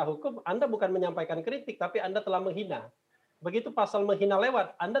penegak hukum, Anda bukan menyampaikan kritik, tapi Anda telah menghina. Begitu pasal menghina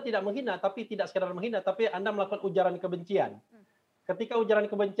lewat, Anda tidak menghina, tapi tidak sekedar menghina, tapi Anda melakukan ujaran kebencian. Ketika ujaran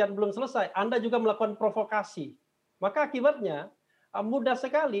kebencian belum selesai, Anda juga melakukan provokasi. Maka akibatnya, mudah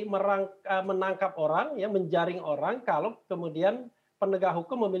sekali menangkap orang, ya, menjaring orang kalau kemudian penegak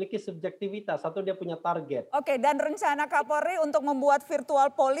hukum memiliki subjektivitas atau dia punya target. Oke, dan rencana Kapolri untuk membuat virtual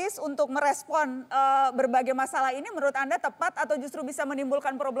police untuk merespon berbagai masalah ini menurut Anda tepat atau justru bisa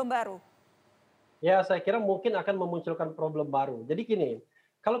menimbulkan problem baru? Ya, saya kira mungkin akan memunculkan problem baru. Jadi gini,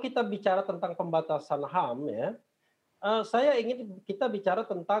 kalau kita bicara tentang pembatasan HAM, ya, saya ingin kita bicara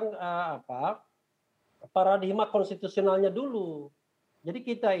tentang paradigma konstitusionalnya dulu. Jadi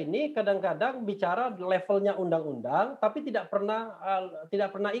kita ini kadang-kadang bicara levelnya undang-undang, tapi tidak pernah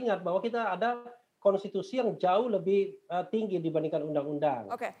ingat bahwa kita ada konstitusi yang jauh lebih tinggi dibandingkan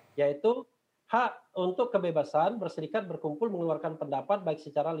undang-undang, yaitu hak untuk kebebasan berserikat, berkumpul, mengeluarkan pendapat baik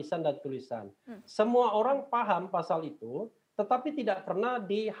secara lisan dan tulisan. Semua orang paham pasal itu, tetapi tidak pernah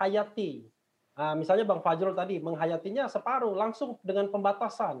dihayati. Misalnya Bang Fajrul tadi menghayatinya separuh langsung dengan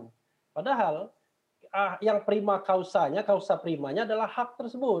pembatasan. Padahal yang prima causanya, causa primanya adalah hak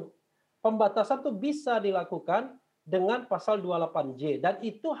tersebut. Pembatasan itu bisa dilakukan dengan pasal 28J dan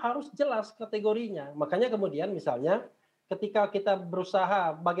itu harus jelas kategorinya. Makanya kemudian misalnya ketika kita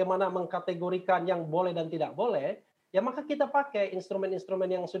berusaha bagaimana mengkategorikan yang boleh dan tidak boleh, ya maka kita pakai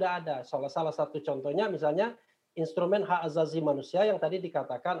instrumen-instrumen yang sudah ada. Salah satu contohnya misalnya instrumen hak asasi manusia yang tadi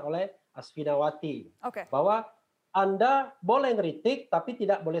dikatakan oleh Asfinawati. Bahwa Anda boleh ngeritik tapi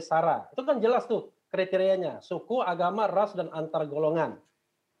tidak boleh sara. Itu kan jelas tuh kriterianya, suku, agama, ras, dan antar golongan.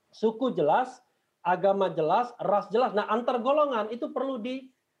 Suku jelas, agama jelas, ras jelas. Nah, antar golongan itu perlu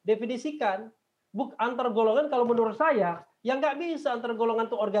didefinisikan. Antar golongan kalau menurut saya, ya nggak bisa antar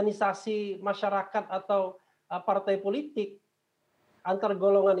golongan itu organisasi masyarakat atau partai politik. Antar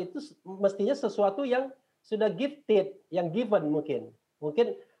golongan itu mestinya sesuatu yang sudah gifted, yang given mungkin.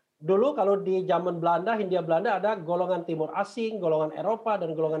 Mungkin dulu kalau di zaman Belanda, Hindia Belanda ada golongan timur asing, golongan Eropa,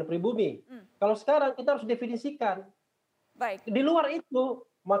 dan golongan pribumi. Kalau sekarang kita harus definisikan. Di luar itu,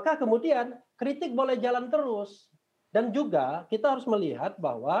 maka kemudian kritik boleh jalan terus. Dan juga kita harus melihat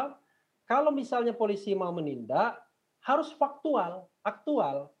bahwa kalau misalnya polisi mau menindak, harus faktual,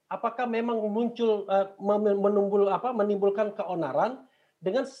 aktual. Apakah memang muncul menimbulkan keonaran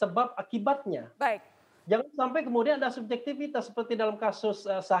dengan sebab akibatnya. Jangan sampai kemudian ada subjektivitas seperti dalam kasus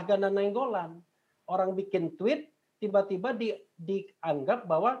Sahgana Nainggolan. Orang bikin tweet, tiba-tiba dianggap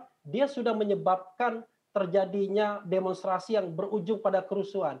bahwa dia sudah menyebabkan terjadinya demonstrasi yang berujung pada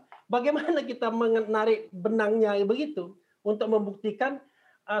kerusuhan. Bagaimana kita menarik benangnya begitu untuk membuktikan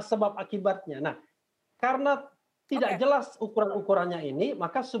sebab akibatnya. Nah, karena tidak jelas ukuran-ukurannya ini,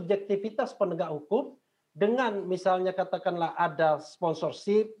 maka subjektivitas penegak hukum dengan misalnya katakanlah ada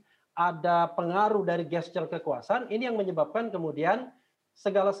sponsorship, ada pengaruh dari gesture kekuasaan, ini yang menyebabkan kemudian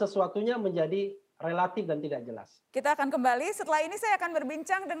segala sesuatunya menjadi relatif dan tidak jelas. Kita akan kembali, setelah ini saya akan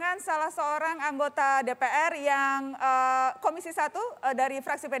berbincang dengan salah seorang anggota DPR yang Komisi 1 dari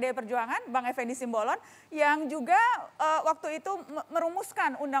fraksi PDI Perjuangan, Bang Effendi Simbolon, yang juga waktu itu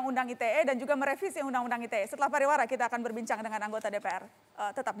merumuskan Undang-Undang ITE dan juga merevisi Undang-Undang ITE. Setelah pariwara kita akan berbincang dengan anggota DPR.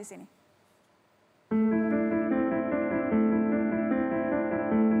 Tetap di sini.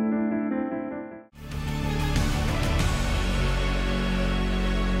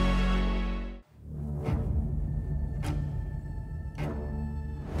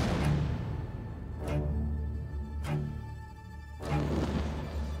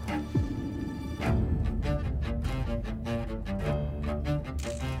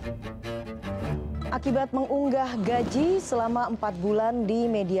 Akibat mengunggah gaji selama 4 bulan di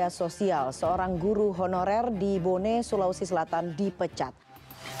media sosial, seorang guru honorer di Bone, Sulawesi Selatan dipecat.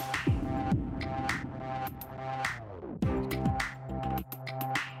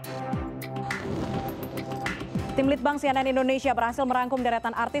 Tim Litbang CNN Indonesia berhasil merangkum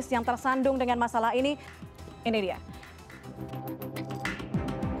deretan artis yang tersandung dengan masalah ini. Ini dia.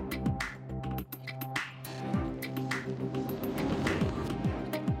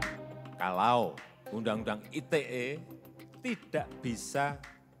 Kalau Undang-Undang ITE tidak bisa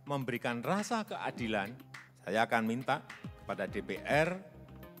memberikan rasa keadilan, saya akan minta kepada DPR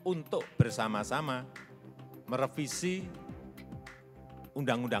untuk bersama-sama merevisi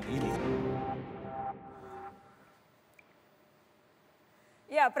undang-undang ini.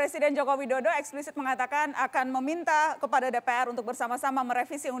 Ya, Presiden Joko Widodo eksplisit mengatakan akan meminta kepada DPR untuk bersama-sama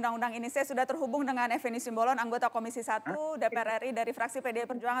merevisi undang-undang ini. Saya sudah terhubung dengan Effendi Simbolon, anggota Komisi 1 DPR RI dari fraksi PDI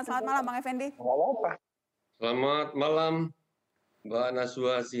Perjuangan. Selamat malam, Bang Effendi. Selamat malam, Mbak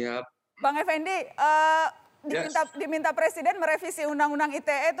Najwa Shihab. Bang Effendi, diminta Presiden merevisi undang-undang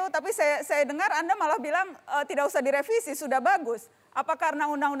ITE itu, tapi saya dengar Anda malah bilang tidak usah direvisi, sudah bagus. Apa karena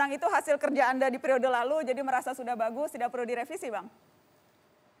undang-undang itu hasil kerja Anda di periode lalu, jadi merasa sudah bagus, tidak perlu direvisi, Bang?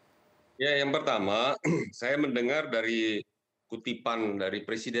 Ya, yang pertama, saya mendengar dari kutipan dari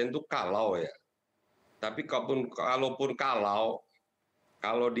Presiden itu kalau ya. Tapi kalaupun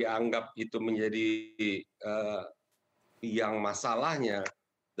kalau dianggap itu menjadi yang masalahnya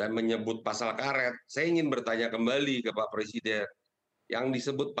dan menyebut pasal karet, saya ingin bertanya kembali ke Pak Presiden. Yang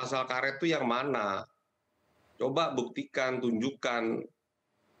disebut pasal karet itu yang mana? Coba buktikan, tunjukkan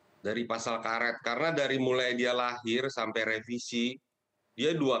dari pasal karet. Karena dari mulai dia lahir sampai revisi,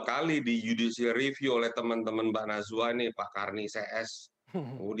 dia 2 kali di judicial review oleh teman-teman Mbak Najwa nih, Pak Karni CS.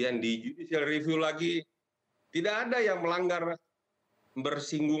 Kemudian di judicial review lagi, tidak ada yang melanggar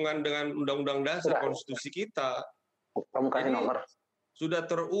bersinggungan dengan Undang-Undang Dasar Konstitusi kita. Jadi, sudah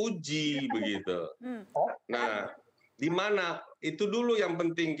teruji begitu. Nah, di mana itu dulu yang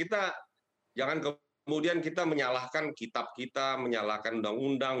penting, kita jangan kemudian kita menyalahkan kitab kita, menyalahkan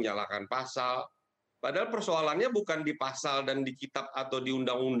undang-undang, menyalahkan pasal. Padahal persoalannya bukan di pasal dan di kitab atau di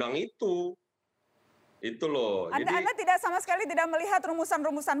undang-undang itu. Itu loh. Anda tidak sama sekali tidak melihat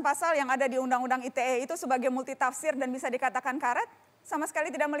rumusan-rumusan pasal yang ada di Undang-Undang ITE itu sebagai multitafsir dan bisa dikatakan karet? Sama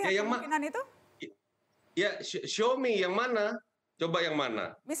sekali tidak melihat kemungkinan itu? Ya, show me yang mana? Coba yang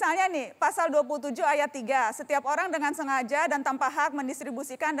mana? Misalnya nih, pasal 27 ayat 3, setiap orang dengan sengaja dan tanpa hak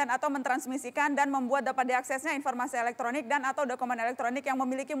mendistribusikan dan atau mentransmisikan dan membuat dapat diaksesnya informasi elektronik dan atau dokumen elektronik yang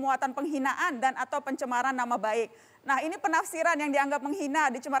memiliki muatan penghinaan dan atau pencemaran nama baik. Nah, ini penafsiran yang dianggap menghina,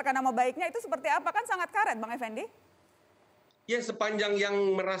 dicemarkan nama baiknya itu seperti apa? Kan sangat karet, Bang Effendi. Ya, sepanjang yang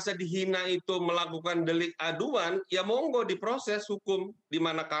merasa dihina itu melakukan delik aduan, ya monggo diproses hukum. Di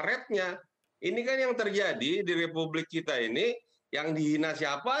mana karetnya? Ini kan yang terjadi di Republik kita ini. Yang dihina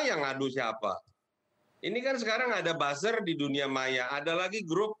siapa, yang ngadu siapa. Ini kan sekarang ada buzzer di dunia maya, ada lagi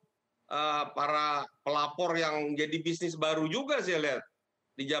grup para pelapor yang jadi bisnis baru juga saya lihat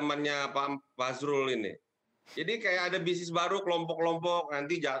di zamannya Pak Basrul ini. Jadi kayak ada bisnis baru, kelompok-kelompok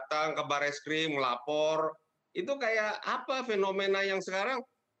nanti datang ke bareskrim, ngelapor. Itu kayak apa fenomena yang sekarang?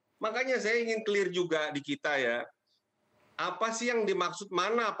 Makanya saya ingin clear juga di kita ya. Apa sih yang dimaksud,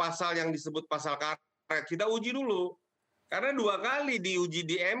 mana pasal yang disebut pasal karet? Kita uji dulu. Karena 2 kali diuji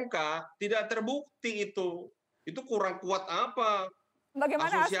di MK tidak terbukti itu. Itu kurang kuat apa?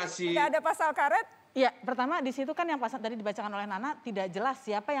 Bagaimana asosiasi? Tidak ada pasal karet? Ya, pertama di situ kan yang pasal tadi dibacakan oleh Nana tidak jelas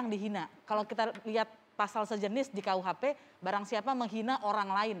siapa yang dihina. Kalau kita lihat pasal sejenis di KUHP, barang siapa menghina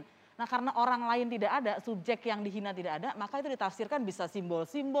orang lain. Nah karena orang lain tidak ada, subjek yang dihina tidak ada, maka itu ditafsirkan bisa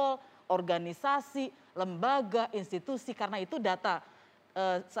simbol-simbol, organisasi, lembaga, institusi. Karena itu data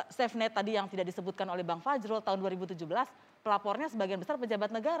SafeNet tadi yang tidak disebutkan oleh Bang Fajrul tahun 2017, pelapornya sebagian besar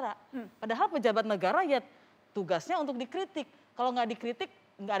pejabat negara. Padahal pejabat negara ya tugasnya untuk dikritik. Kalau nggak dikritik,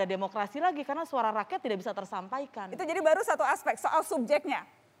 nggak ada demokrasi lagi karena suara rakyat tidak bisa tersampaikan. Itu jadi baru satu aspek soal subjeknya.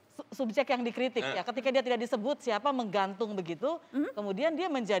 Subjek yang dikritik ya, ketika dia tidak disebut siapa menggantung begitu, kemudian dia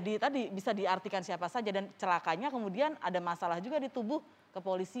menjadi tadi bisa diartikan siapa saja dan celakanya kemudian ada masalah juga di tubuh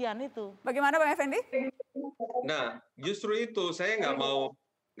kepolisian itu. Bagaimana Bang Effendi? Nah, justru itu saya nggak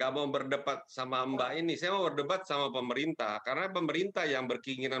mau berdebat sama Mbak ini, saya mau berdebat sama pemerintah karena pemerintah yang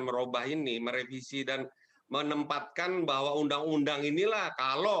berkeinginan merubah ini, merevisi dan menempatkan bahwa undang-undang inilah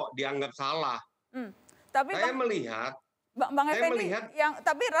kalau dianggap salah. Tapi saya melihat Bang Effendi,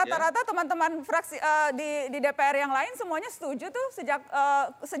 tapi rata-rata teman-teman fraksi di DPR yang lain semuanya setuju tuh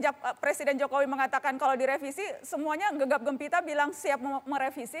sejak Presiden Jokowi mengatakan kalau direvisi semuanya gegap gempita bilang siap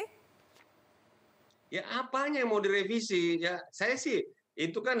merevisi. Ya apanya yang mau direvisi? Ya saya sih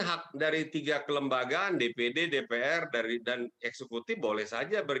itu kan hak dari 3 kelembagaan DPD, DPR dan eksekutif boleh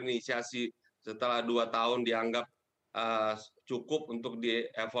saja berinisiasi setelah 2 tahun dianggap cukup untuk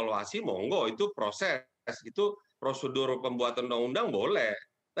dievaluasi, monggo itu proses itu. Prosedur pembuatan undang-undang boleh.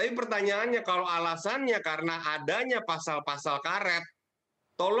 Tapi pertanyaannya kalau alasannya karena adanya pasal-pasal karet,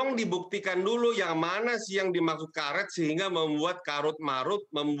 tolong dibuktikan dulu yang mana sih yang dimaksud karet sehingga membuat karut-marut,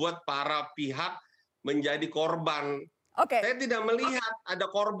 membuat para pihak menjadi korban. Saya tidak melihat ada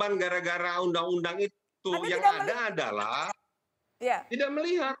korban gara-gara undang-undang itu. Yang ada adalah tidak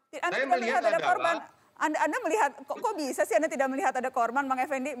melihat. Saya melihat ada adalah korban. Anda melihat, kok bisa sih Anda tidak melihat ada korban, Bang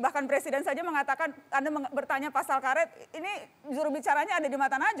Effendi? Bahkan Presiden saja mengatakan, Anda bertanya pasal karet, ini juru bicaranya ada di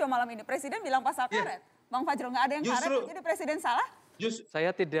mata Najwa malam ini. Presiden bilang pasal karet. Bang Fajrul, nggak ada yang karet, jadi Presiden salah? Saya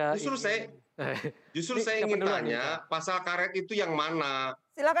tidak. Justru saya ingin tanya, pasal karet itu yang mana?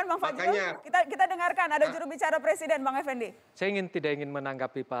 Silakan Bang Fajrul, kita dengarkan, ada juru bicara Presiden, Bang Effendi. Saya tidak ingin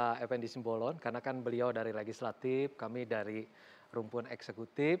menanggapi Pak Effendi Simbolon, karena kan beliau dari legislatif, kami dari rumpun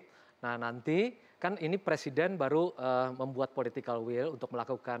eksekutif. Nah nanti kan ini Presiden baru membuat political will untuk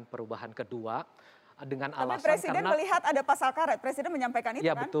melakukan perubahan kedua dengan alasan tapi Presiden melihat ada pasal karet, Presiden menyampaikan itu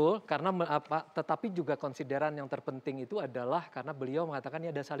ya, kan? Ya betul, karena tetapi juga konsideran yang terpenting itu adalah karena beliau mengatakan ini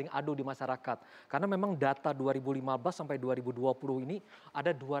ada saling adu di masyarakat. Karena memang data 2015 sampai 2020 ini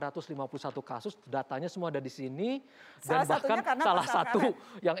ada 251 kasus, datanya semua ada di sini. Dan bahkan salah satu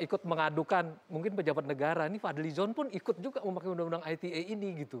yang ikut mengadukan mungkin pejabat negara, ini Fadlizon pun ikut juga memakai undang-undang ITE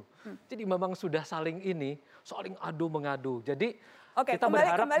ini gitu. Jadi memang sudah saling adu mengadu. Jadi kita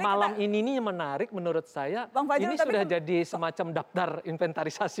berharap malam ini menarik menurut saya. Ini sudah jadi semacam daftar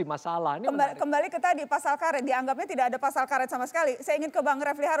inventarisasi masalah. Ini kembali ke tadi pasal karet, dianggapnya tidak ada pasal karet sama sekali. Saya ingin ke Bang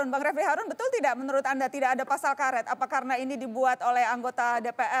Refli Harun. Bang Refli Harun, betul tidak menurut Anda tidak ada pasal karet? Apa karena ini dibuat oleh anggota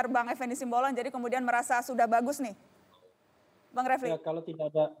DPR Bang Effendi Simbolon jadi kemudian merasa sudah bagus nih? Bang Refli. Ya, kalau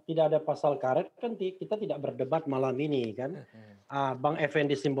tidak ada pasal karet kan kita tidak berdebat malam ini kan. Bang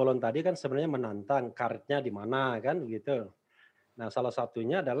Effendi Simbolon tadi kan sebenarnya menantang karetnya di mana kan begitu. Nah, salah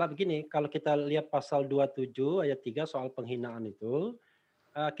satunya adalah begini, kalau kita lihat pasal 27 ayat 3 soal penghinaan itu,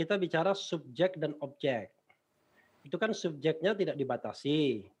 kita bicara subjek dan objek. Itu kan subjeknya tidak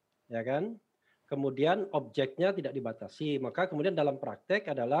dibatasi, ya kan? Kemudian objeknya tidak dibatasi, maka kemudian dalam praktek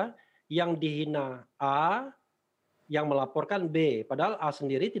adalah yang dihina A, yang melaporkan B, padahal A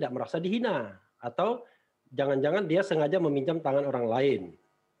sendiri tidak merasa dihina, atau jangan-jangan dia sengaja meminjam tangan orang lain.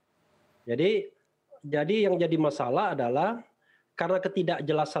 Jadi yang jadi masalah adalah karena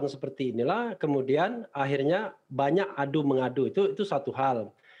ketidakjelasan seperti inilah, kemudian akhirnya banyak adu-mengadu, itu satu hal.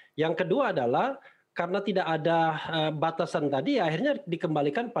 Yang kedua adalah karena tidak ada batasan tadi, akhirnya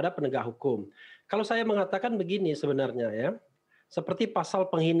dikembalikan pada penegak hukum. Kalau saya mengatakan begini sebenarnya ya, seperti pasal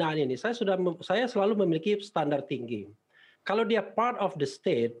penghinaan ini, saya selalu memiliki standar tinggi. Kalau dia part of the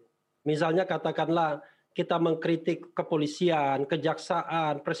state, misalnya katakanlah kita mengkritik kepolisian,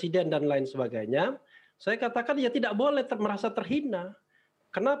 kejaksaan, presiden dan lain sebagainya, saya katakan ya tidak boleh merasa terhina.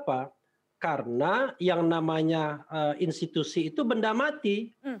 Kenapa? Karena yang namanya institusi itu benda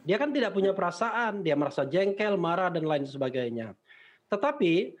mati. Dia kan tidak punya perasaan, dia merasa jengkel, marah, dan lain sebagainya.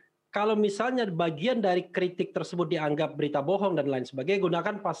 Tetapi kalau misalnya bagian dari kritik tersebut dianggap berita bohong dan lain sebagainya,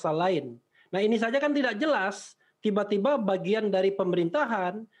 gunakan pasal lain. Nah ini saja kan tidak jelas. Tiba-tiba bagian dari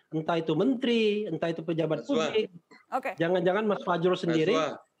pemerintahan, entah itu menteri, entah itu pejabat publik, jangan-jangan Mas Fajrul sendiri,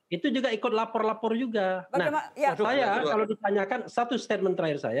 itu juga ikut lapor-lapor juga. Kalau ditanyakan, satu statement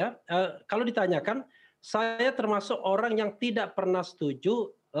terakhir saya, kalau ditanyakan, saya termasuk orang yang tidak pernah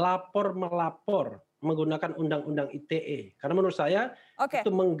setuju lapor-melapor menggunakan undang-undang ITE. Karena menurut saya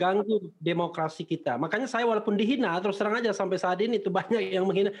itu mengganggu demokrasi kita. Makanya saya walaupun dihina, terus terang aja sampai saat ini itu banyak yang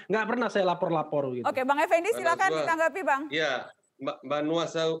menghina. Nggak pernah saya lapor-lapor gitu. Oke, Bang Effendi silakan ditanggapi, Bang. Iya, Mbak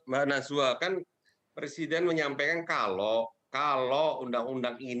Najwa, kan Presiden menyampaikan kalau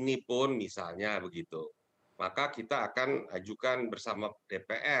undang-undang ini pun misalnya begitu, maka kita akan ajukan bersama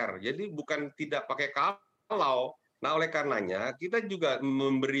DPR. Jadi bukan tidak pakai kalau. Nah, oleh karenanya kita juga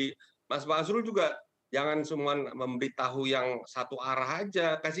memberi, Mas Basrul juga jangan semua memberitahu yang satu arah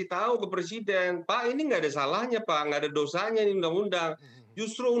aja, kasih tahu ke Presiden, Pak ini nggak ada salahnya Pak, nggak ada dosanya ini undang-undang.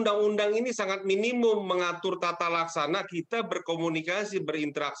 Justru undang-undang ini sangat minimum mengatur tata laksana kita berkomunikasi,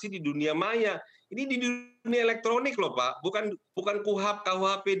 berinteraksi di dunia maya. Ini di dunia elektronik loh Pak, bukan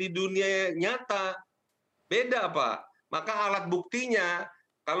KUHP di dunia nyata. Beda Pak. Maka alat buktinya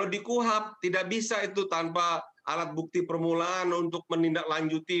kalau di KUHP tidak bisa itu tanpa alat bukti permulaan untuk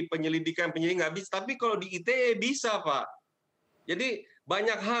menindaklanjuti penyelidikan nggak bisa. Tapi kalau di ITE bisa Pak. Jadi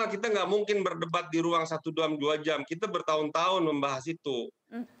banyak hal kita nggak mungkin berdebat di ruang 1-2 jam. Kita bertahun-tahun membahas itu.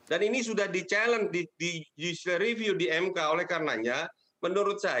 Dan ini sudah di-challenge, di judicial review di MK. Oleh karenanya,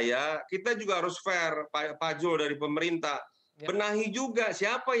 menurut saya kita juga harus fair, Pak Jul dari pemerintah. Benahi juga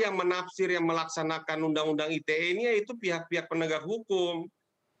siapa yang menafsir, yang melaksanakan undang-undang ITE ini, yaitu pihak-pihak penegak hukum.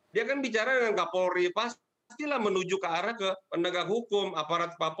 Dia kan bicara dengan Kapolri, pastilah menuju ke arah ke penegak hukum,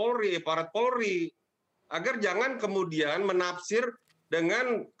 aparat Kapolri, aparat Polri, agar jangan kemudian menafsir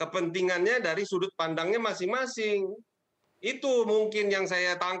dengan kepentingannya dari sudut pandangnya masing-masing. Itu mungkin yang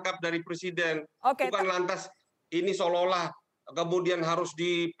saya tangkap dari Presiden. Bukan lantas ini seolah-olah kemudian harus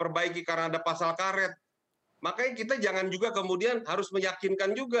diperbaiki karena ada pasal karet. Makanya kita jangan juga kemudian harus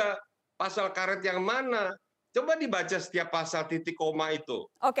meyakinkan juga pasal karet yang mana. Coba dibaca setiap pasal titik koma itu.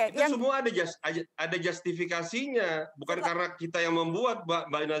 Itu semua ada justifikasinya, bukan karena kita yang membuat,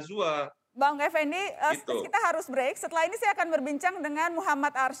 Mbak Najwa. Bang Effendi, kita harus break. Setelah ini saya akan berbincang dengan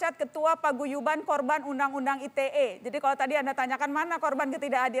Muhammad Arsyad, Ketua Paguyuban Korban Undang-Undang ITE. Jadi kalau tadi Anda tanyakan mana korban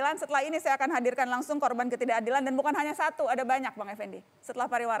ketidakadilan, setelah ini saya akan hadirkan langsung korban ketidakadilan, dan bukan hanya satu, ada banyak Bang Effendi.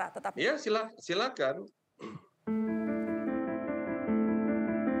 Setelah pariwara, tetap. Iya, silakan.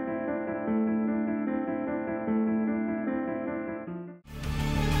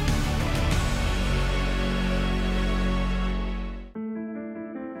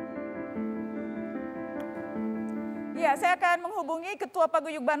 Ya, saya akan menghubungi Ketua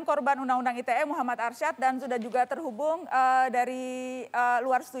Paguyuban Korban Undang-Undang ITE Muhammad Arsyad, dan sudah juga terhubung dari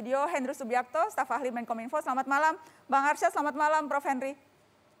luar studio Henry Subiakto, staf ahli Menkominfo. Selamat malam Bang Arsyad, selamat malam Prof. Henry.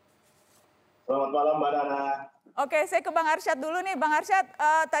 Selamat malam Mbak Nana. Oke, saya ke Bang Arsyad dulu nih. Bang Arsyad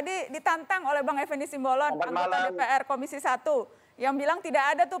tadi ditantang oleh Bang Effendi Simbolon, anggota DPR Komisi 1, yang bilang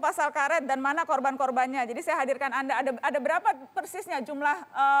tidak ada tuh pasal karet dan mana korban-korbannya. Jadi saya hadirkan Anda, ada berapa persisnya jumlah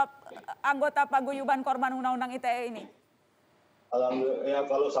anggota Paguyuban Korban Undang-Undang ITE ini? Ya,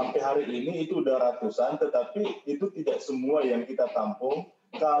 kalau sampai hari ini itu udah ratusan, tetapi itu tidak semua yang kita tampung.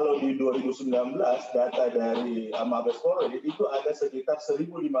 Kalau di 2019 data dari Mabes Polri itu ada sekitar 1.500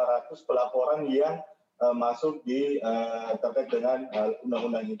 pelaporan yang masuk di terkait dengan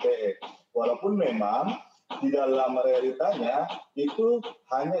Undang-Undang ITE. Walaupun memang di dalam realitanya itu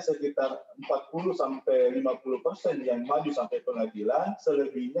hanya sekitar 40-50% yang maju sampai pengadilan,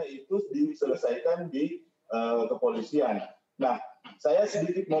 selebihnya itu diselesaikan di kepolisian. Nah, saya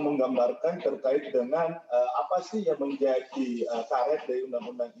sedikit mau menggambarkan terkait dengan apa sih yang menjadi karet dari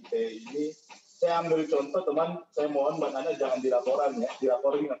Undang-Undang ITE ini. Saya ambil contoh, teman, saya mohon Mbak Nana jangan dilaporkan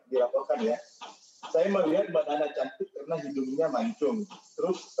ya. Saya melihat Mbak Nana cantik karena hidungnya mancung.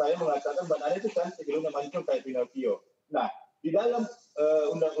 Terus saya mengatakan Mbak Nana itu cantik, hidungnya mancung kayak Pinocchio. Nah, di dalam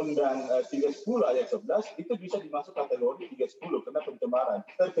Undang-Undang 310 ayat 11 itu bisa dimasuk kategori 310 karena pencemaran.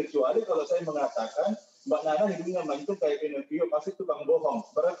 Terkecuali kalau saya mengatakan Mbak Nana hidungnya mancung kayak Pinocchio, pasti tukang bohong.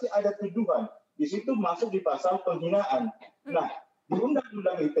 Berarti ada tuduhan. Di situ masuk di pasal penghinaan. Nah, di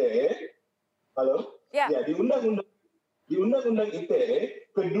Undang-Undang ITE, di Undang-Undang ITE,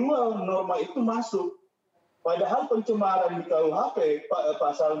 kedua norma itu masuk. Padahal pencemaran di KUHP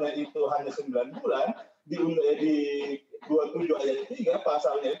pasalnya itu hanya 9 bulan, di 27 ayat 3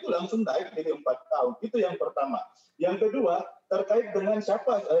 pasalnya itu langsung naik jadi 4 tahun. Itu yang pertama. Yang kedua, terkait dengan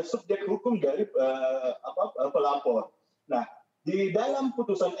siapa subjek hukum dari pelapor. Nah, di dalam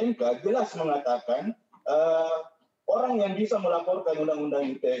putusan MK jelas mengatakan orang yang bisa melaporkan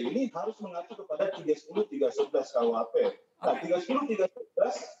Undang-Undang ITE ini harus mengacu kepada 310-311 KUHP. Nah,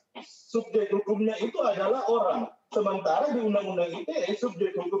 310-311 subjek hukumnya itu adalah orang. Sementara di Undang-Undang ITE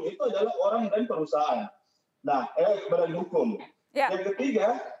subjek hukum itu adalah orang dan perusahaan. Nah, badan hukum. Yang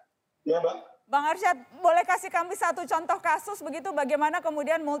ketiga, ya Mbak. Bang Arsyad, boleh kasih kami satu contoh kasus begitu bagaimana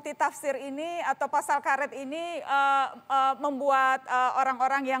kemudian multitafsir ini atau pasal karet ini membuat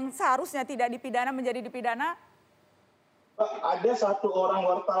orang-orang yang seharusnya tidak dipidana menjadi dipidana? Ada satu orang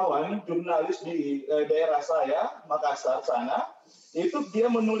wartawan, jurnalis di daerah saya, Makassar sana, itu dia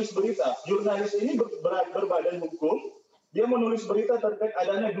menulis berita. Jurnalis ini berbadan hukum, dia menulis berita terkait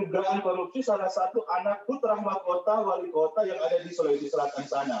adanya dugaan korupsi salah satu anak putra mahkota wali kota yang ada di Sulawesi Selatan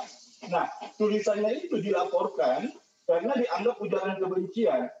sana. Nah, tulisannya itu dilaporkan karena dianggap ujaran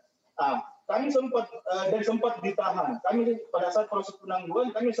kebencian. Nah, kami sempat ditahan. Kami pada saat proses penangguhan,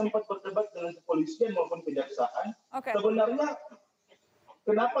 kami sempat berdebat dengan kepolisian maupun kejaksaan. Sebenarnya,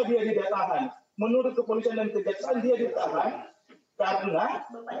 kenapa dia ditahan? Menurut kepolisian dan kejaksaan, dia ditahan karena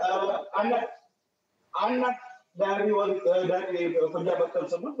anak dari pejabat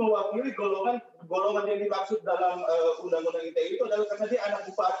tersebut mewakili golongan yang dimaksud dalam Undang-Undang ITE itu adalah karena dia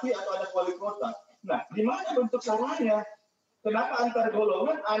anak bupati atau anak wali kota. Nah, di mana bentuk salahnya? Kenapa antar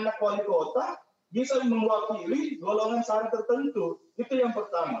golongan anak wali kota bisa mewakili golongan sara tertentu? Itu yang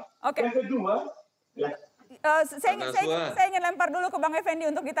pertama. Yang kedua, ya. Saya ingin lempar dulu ke Bang Effendi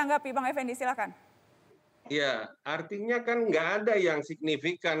untuk ditanggapi. Bang Effendi, silakan. Ya, artinya kan nggak ada yang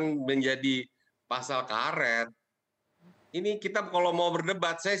signifikan menjadi pasal karet. Ini kita kalau mau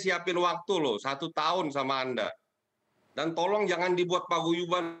berdebat, saya siapin waktu loh, 1 tahun sama Anda. Dan tolong jangan dibuat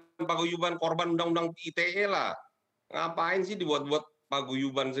paguyuban korban Undang-Undang ITE lah. Ngapain sih dibuat-buat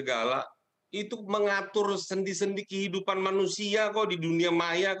paguyuban segala? Itu mengatur sendi-sendi kehidupan manusia kok di dunia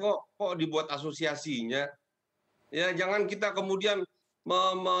maya kok dibuat asosiasinya. Ya jangan kita kemudian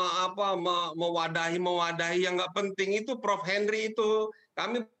mewadahi yang nggak penting. Itu Prof. Henry itu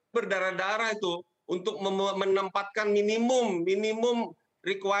kami berdarah-darah itu untuk menempatkan minimum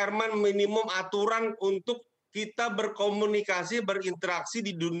requirement, minimum aturan untuk kita berkomunikasi, berinteraksi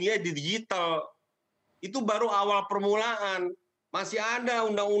di dunia digital. Itu baru awal permulaan. Masih ada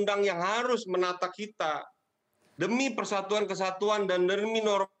undang-undang yang harus menata kita demi persatuan kesatuan dan demi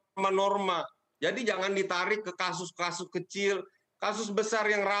norma-norma. Jadi jangan ditarik ke kasus-kasus kecil, kasus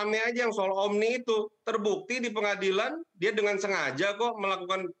besar yang rame aja yang soal Omni itu terbukti di pengadilan dia dengan sengaja kok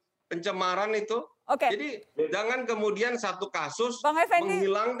melakukan pencemaran itu. Jadi jangan kemudian satu kasus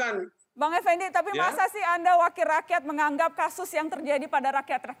menghilangkan. Bang Effendi, tapi masa sih Anda wakil rakyat menganggap kasus yang terjadi pada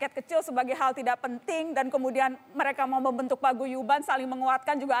rakyat-rakyat kecil sebagai hal tidak penting dan kemudian mereka mau membentuk paguyuban, saling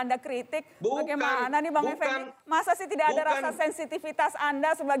menguatkan juga Anda kritik. Bagaimana nih Bang Effendi? Masa sih tidak ada rasa sensitivitas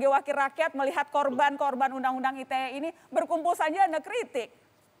Anda sebagai wakil rakyat melihat korban-korban Undang-Undang ITE ini berkumpul saja Anda kritik?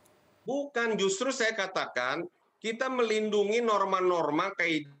 Bukan, justru saya katakan kita melindungi norma-norma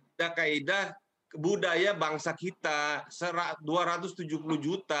kaidah budaya bangsa kita 270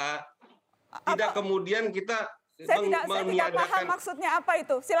 juta. Tidak kemudian kita saya tidak paham maksudnya apa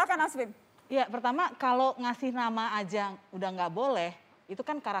itu. Silakan Asvin. Ya, pertama kalau ngasih nama aja udah nggak boleh, itu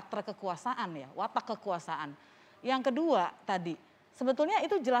kan karakter kekuasaan ya, watak kekuasaan. Yang kedua tadi, sebetulnya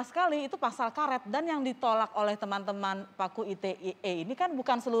itu jelas sekali itu pasal karet dan yang ditolak oleh teman-teman Paku ITE ini kan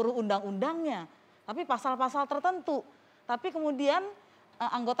bukan seluruh undang-undangnya, tapi pasal-pasal tertentu. Tapi kemudian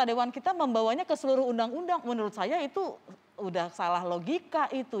anggota dewan kita membawanya ke seluruh undang-undang. Menurut saya itu udah salah logika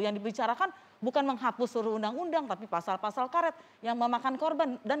itu. Yang dibicarakan bukan menghapus seluruh undang-undang, tapi pasal-pasal karet yang memakan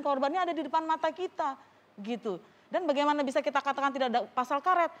korban. Dan korbannya ada di depan mata kita. Gitu. Dan bagaimana bisa kita katakan tidak ada pasal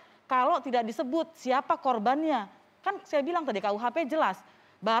karet kalau tidak disebut siapa korbannya. Kan saya bilang tadi KUHP jelas.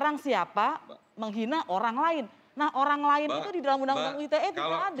 Barang siapa menghina orang lain. Nah orang lain itu di dalam undang-undang ITE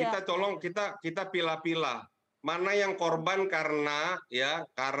tidak ada. Kita tolong kita pilah-pilah. Mana yang korban karena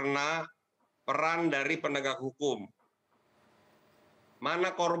peran dari penegak hukum.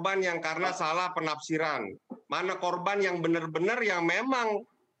 Mana korban yang karena salah penafsiran. Mana korban yang benar-benar yang memang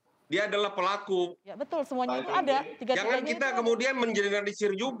dia adalah pelaku. Ya betul, semuanya itu ada. Jangan kita kemudian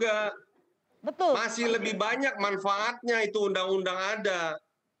mengeneralisir juga. Betul. Masih lebih banyak manfaatnya itu undang-undang ada.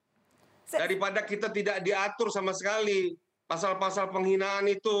 Daripada kita tidak diatur sama sekali. Pasal-pasal penghinaan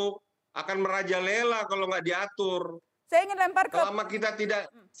itu akan merajalela kalau nggak diatur. Saya ingin lempar ke...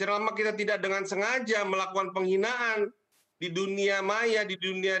 Selama kita tidak dengan sengaja melakukan penghinaan di dunia maya, di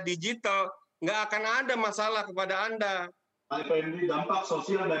dunia digital, nggak akan ada masalah kepada Anda. Pak Effendi, dampak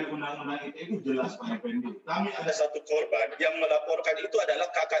sosial dari undang-undang itu jelas, Pak Effendi. Kami ada satu korban yang melaporkan itu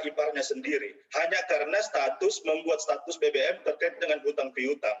adalah kakak iparnya sendiri. Hanya karena membuat status BBM terkait dengan hutang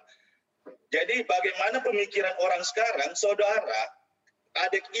piutang. Jadi bagaimana pemikiran orang sekarang, saudara,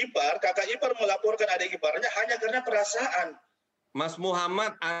 adik ipar, kakak ipar melaporkan adik iparnya hanya karena perasaan. Mas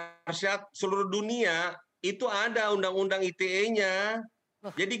Muhammad Arsyad, seluruh dunia itu ada undang-undang ITE-nya.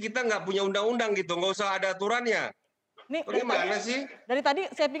 Jadi kita nggak punya undang-undang gitu, nggak usah ada aturannya. Nih, Bagaimana sih? Dari tadi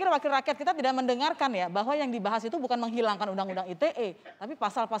saya pikir wakil rakyat kita tidak mendengarkan ya bahwa yang dibahas itu bukan menghilangkan undang-undang ITE, tapi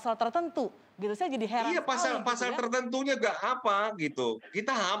pasal-pasal tertentu. Gitu saya jadi heran. Iya, pasal-pasal tertentunya gak apa gitu.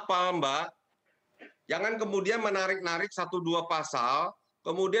 Kita hafal, Mbak. Jangan kemudian menarik-narik 1-2 pasal,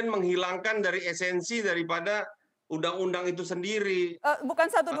 kemudian menghilangkan dari esensi daripada undang-undang itu sendiri.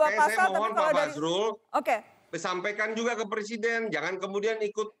 Bukan 1-2 pasal, saya mohon tapi kalau Pak dari... Basrul, Oke. sampaikan juga ke Presiden, jangan kemudian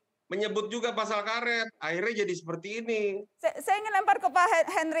ikut menyebut juga pasal karet, akhirnya jadi seperti ini. Saya ingin lempar ke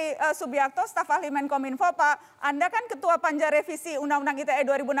Pak Henry Subiakto, staf ahli Menkominfo. Pak, Anda kan Ketua Panja Revisi Undang-Undang ITE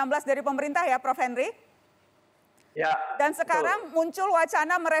 2016 dari pemerintah ya, Prof. Henry? Ya. Dan sekarang muncul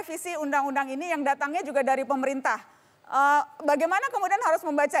wacana merevisi undang-undang ini yang datangnya juga dari pemerintah. Bagaimana kemudian harus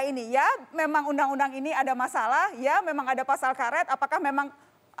membaca ini? Ya, memang undang-undang ini ada masalah, ya memang ada pasal karet, apakah memang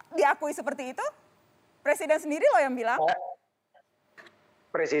diakui seperti itu? Presiden sendiri loh yang bilang.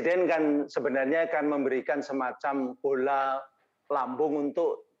 Presiden kan sebenarnya kan memberikan semacam bola lambung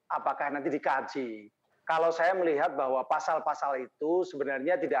untuk apakah nanti dikaji. Kalau saya melihat bahwa pasal-pasal itu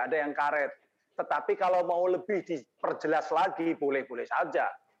sebenarnya tidak ada yang karet. Tetapi kalau mau lebih diperjelas lagi, boleh-boleh saja.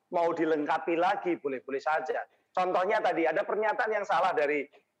 Mau dilengkapi lagi, boleh-boleh saja. Contohnya tadi, ada pernyataan yang salah dari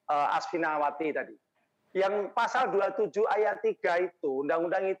Asfinawati tadi. Yang pasal 27 ayat 3 itu,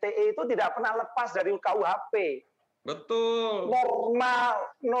 Undang-Undang ITE itu tidak pernah lepas dari KUHP. Betul.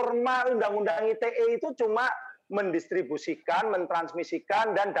 Norma Undang-Undang ITE itu cuma mendistribusikan,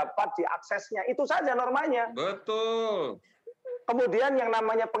 mentransmisikan, dan dapat diaksesnya. Itu saja normanya. Betul. Kemudian yang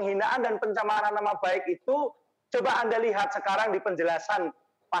namanya penghinaan dan pencemaran nama baik itu, coba Anda lihat sekarang di penjelasan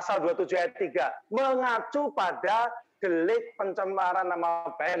pasal 27 ayat 3, mengacu pada delik pencemaran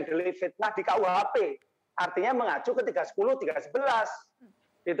nama baik, delik fitnah di KUHP. Artinya mengacu ke 310, 311.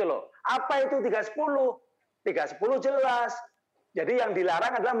 Itu loh. Apa itu 310? 310 jelas. Jadi yang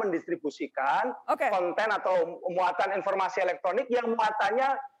dilarang adalah mendistribusikan konten atau muatan informasi elektronik yang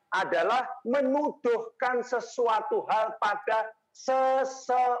muatannya adalah menuduhkan sesuatu hal pada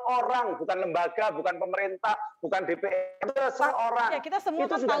seseorang, bukan lembaga, bukan pemerintah, bukan DPR, seseorang. Ya, kita semua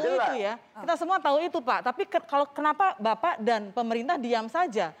itu kan tahu jelas. itu ya. Kita semua tahu itu, Pak. Tapi kalau kenapa Bapak dan pemerintah diam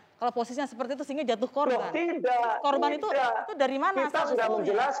saja? Kalau posisinya seperti itu sehingga jatuh korban. Loh, tidak. Korban tidak. itu dari mana? Kita sudah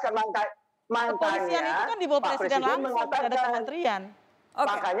menjelaskan kepolisian itu kan di bawah Presiden langsung, tidak ada kementerian.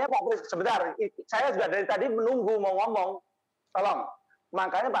 Makanya Pak Presiden, sebentar, saya juga dari tadi menunggu mau ngomong, tolong.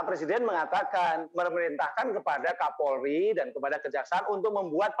 Makanya Pak Presiden mengatakan, memerintahkan kepada Kapolri dan kepada Kejaksaan untuk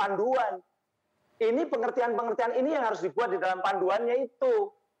membuat panduan. Ini pengertian-pengertian ini yang harus dibuat di dalam panduannya itu.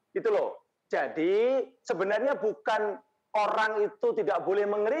 Gitu loh. Jadi sebenarnya bukan orang itu tidak boleh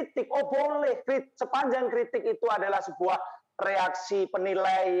mengkritik. Oh boleh, sepanjang kritik itu adalah sebuah reaksi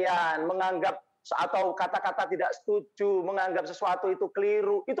penilaian, menganggap atau kata-kata tidak setuju, menganggap sesuatu itu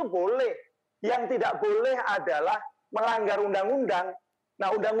keliru, itu boleh. Yang tidak boleh adalah melanggar undang-undang. Nah,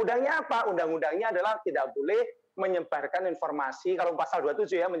 undang-undangnya apa? Undang-undangnya adalah tidak boleh menyebarkan informasi, kalau pasal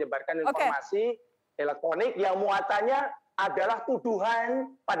 27 ya, menyebarkan informasi elektronik yang muatannya adalah tuduhan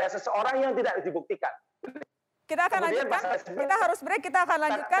pada seseorang yang tidak dibuktikan. Kita akan lanjutkan, kita harus break, kita akan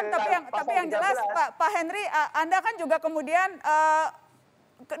lanjutkan, tapi yang jelas Pak Henry, Anda kan juga kemudian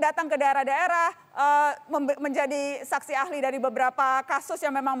datang ke daerah-daerah, menjadi saksi ahli dari beberapa kasus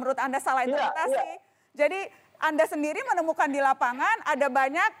yang memang menurut Anda salah interpretasi. Jadi Anda sendiri menemukan di lapangan ada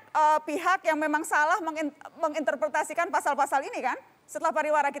banyak pihak yang memang salah menginterpretasikan pasal-pasal ini kan? Setelah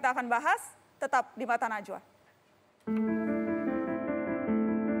pariwara kita akan bahas, tetap di Mata Najwa.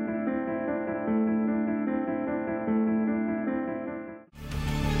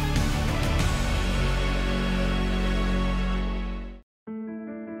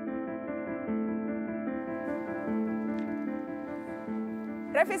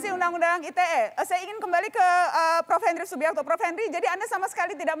 Revisi Undang-Undang ITE. Saya ingin kembali ke Prof. Henry Subiakto. Prof. Henry, jadi Anda sama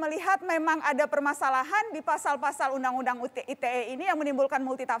sekali tidak melihat memang ada permasalahan di pasal-pasal Undang-Undang ITE ini yang menimbulkan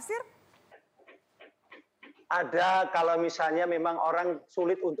multitafsir? Ada, kalau misalnya memang orang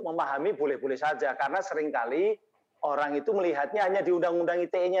sulit untuk memahami, boleh-boleh saja. Karena seringkali orang itu melihatnya hanya di Undang-Undang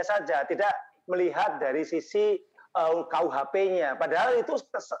ITE-nya saja, tidak melihat dari sisi KUHP-nya. Padahal itu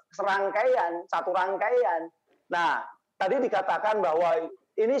serangkaian, satu rangkaian. Nah, tadi dikatakan bahwa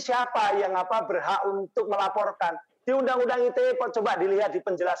ini siapa yang berhak untuk melaporkan. Di Undang-Undang ITE coba dilihat di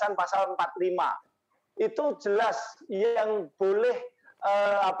penjelasan pasal 45. Itu jelas yang boleh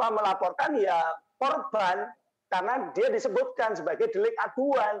melaporkan ya korban, karena dia disebutkan sebagai delik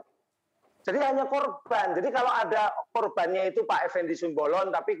aduan. Jadi hanya korban. Jadi kalau ada korbannya itu Pak Effendi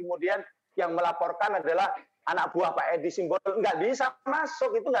Simbolon, tapi kemudian yang melaporkan adalah anak buah Pak Edi Simbolon, nggak bisa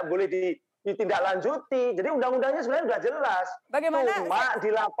masuk, itu nggak boleh ditindaklanjuti. Jadi undang-undangnya sebenarnya sudah jelas. Bagaimana? Cuma di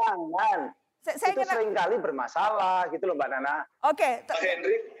lapangan Itu seringkali bermasalah gitu loh Mbak Nana. Oke, Pak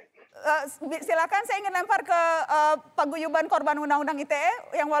Henry. Silakan, saya ingin lempar ke paguyuban korban Undang-Undang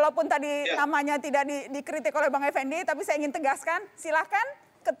ITE yang walaupun tadi namanya tidak dikritik oleh Bang Effendi, tapi saya ingin tegaskan, silakan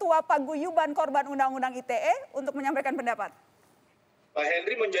Ketua Paguyuban Korban Undang-Undang ITE untuk menyampaikan pendapat. Pak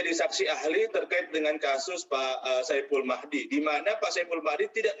Henry menjadi saksi ahli terkait dengan kasus Pak Saiful Mahdi, di mana Pak Saiful Mahdi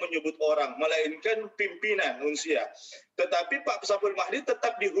tidak menyebut orang, melainkan pimpinan unsia. Tetapi Pak Saiful Mahdi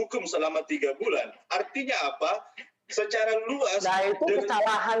tetap dihukum selama 3 bulan. Artinya apa? Secara luas. Nah itu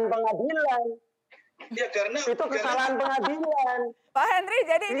kesalahan pengadilan. Ya karena itu kesalahan pengadilan. Pak Henry,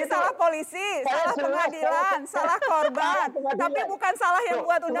 jadi ini salah polisi, salah pengadilan, salah korban, tapi bukan salah yang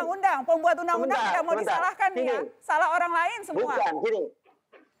buat undang-undang. Pembuat undang-undang tidak mau disalahkan nih ya, salah orang lain semua. Bukan,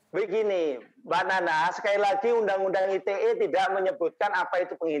 begini, Mbak Nana, sekali lagi Undang-Undang ITE tidak menyebutkan apa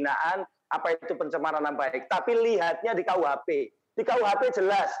itu penghinaan, apa itu pencemaran nama baik, tapi lihatnya di KUHP. Di KUHP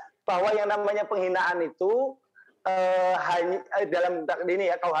jelas bahwa yang namanya penghinaan itu hanya dalam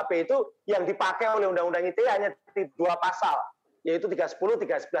ini ya KUHP itu yang dipakai oleh Undang-Undang ITE hanya 2 pasal, yaitu 310,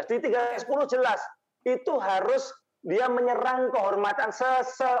 311. Di 310 jelas itu harus dia menyerang kehormatan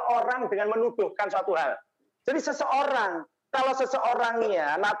seseorang dengan menuduhkan suatu hal. Jadi seseorang, kalau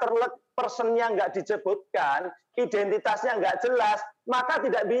seseorangnya, personnya nggak disebutkan, identitasnya nggak jelas, maka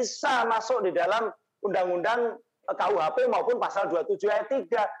tidak bisa masuk di dalam Undang-Undang KUHP maupun pasal 27 ayat 3.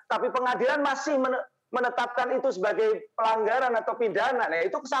 Tapi pengadilan masih menetapkan itu sebagai pelanggaran atau pidana. Nah,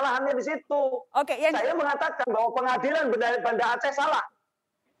 itu kesalahannya di situ. Oke, saya mengatakan bahwa pengadilan Banda Aceh salah.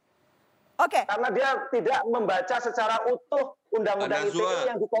 Oke. Karena dia tidak membaca secara utuh Undang-Undang ITE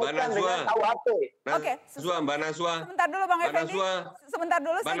yang dikaitkan dengan KUHP. Oke. Mbak Najwa. Sebentar dulu Bang Effendi. Sebentar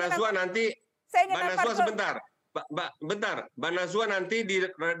dulu. Mbak Najwa nanti. Mbak Najwa sebentar. Bentar. Mbak Najwa nanti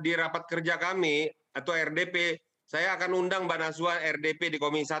di rapat kerja kami atau RDP, saya akan undang Mbak Najwa RDP di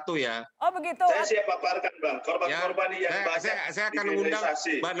Komisi 1 ya. Oh begitu. Saya siap paparkan Bang, korban-korban yang banyak. Saya akan undang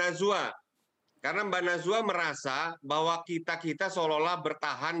Mbak Najwa. Karena Mbak Najwa merasa bahwa kita seolah-olah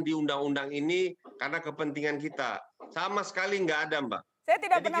bertahan di undang-undang ini karena kepentingan kita. Sama sekali nggak ada Mbak. Saya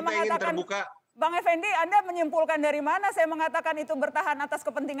tidak pernah mengatakan, terbuka. Bang Effendi, Anda menyimpulkan dari mana saya mengatakan itu bertahan atas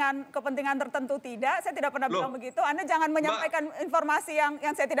kepentingan tertentu? Tidak, saya tidak pernah bilang begitu. Anda jangan menyampaikan informasi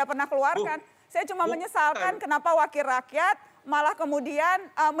yang saya tidak pernah keluarkan. Saya cuma menyesalkan kenapa wakil rakyat malah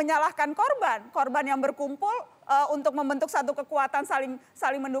kemudian menyalahkan korban yang berkumpul untuk membentuk satu kekuatan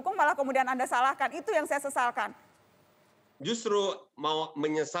saling mendukung, malah kemudian Anda salahkan. Itu yang saya sesalkan. Justru mau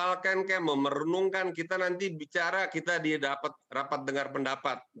menyesalkan kayak mau merenungkan, kita nanti bicara, kita rapat dengar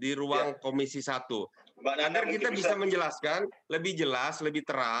pendapat di ruang Komisi 1. Agar kita bisa menjelaskan lebih jelas, lebih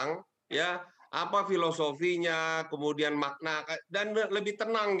terang ya apa filosofinya, kemudian makna, dan lebih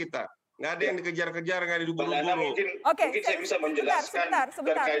tenang kita. Nggak ada yang dikejar-kejar, nggak ada diburu-buru. Mungkin saya bisa menjelaskan.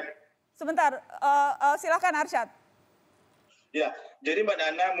 Sebentar. Silakan Arsyad. Ya, jadi Mbak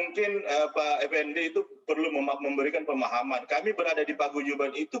Nana mungkin Pak Effendi itu perlu memberikan pemahaman. Kami berada di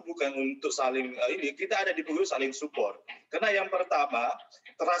paguyuban itu bukan untuk saling kita ada di paguyuban saling support. Karena yang pertama,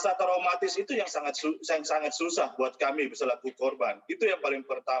 rasa traumatis itu yang sangat susah buat kami selaku korban. Itu yang paling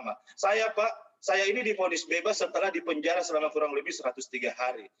pertama. Saya ini divonis bebas setelah dipenjara selama kurang lebih 103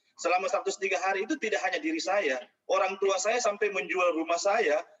 hari. Selama 103 hari itu tidak hanya diri saya, orang tua saya sampai menjual rumah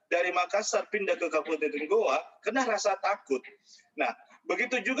saya dari Makassar pindah ke Kabupaten Goa karena rasa takut. Nah,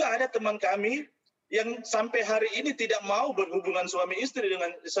 begitu juga ada teman kami yang sampai hari ini tidak mau berhubungan suami istri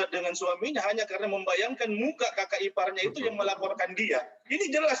dengan suaminya hanya karena membayangkan muka kakak iparnya itu yang melaporkan dia.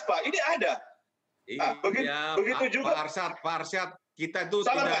 Ini jelas Pak, ini ada. Nah, begitu juga Pak Arsyad, kita itu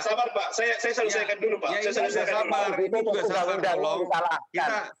sabar Pak. Saya selesaikan dulu Pak. Saya selesaikan dulu. Ini juga tolong.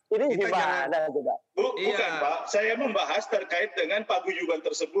 Ini gimana coba? Bukan Pak, saya membahas terkait dengan paguyuban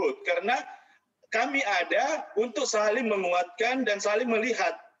tersebut karena kami ada untuk saling menguatkan dan saling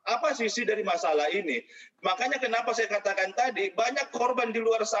melihat apa sisi dari masalah ini. Makanya kenapa saya katakan tadi banyak korban di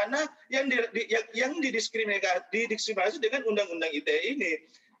luar sana yang didiskriminasi dengan Undang-Undang ITE ini.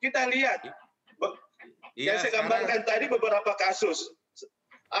 Kita lihat yang saya gambarkan tadi beberapa kasus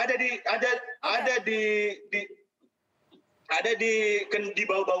ada di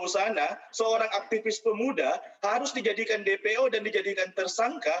bawah sana seorang aktivis pemuda harus dijadikan DPO dan dijadikan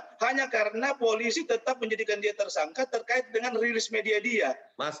tersangka hanya karena polisi tetap menjadikan dia tersangka terkait dengan rilis media dia.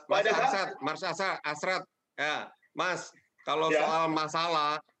 Mas Asrat, ya, Mas, kalau soal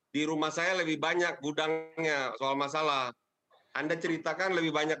masalah di rumah saya lebih banyak gudangnya soal masalah. Anda ceritakan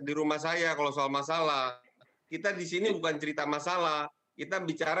lebih banyak di rumah saya kalau soal masalah. Kita di sini bukan cerita masalah, kita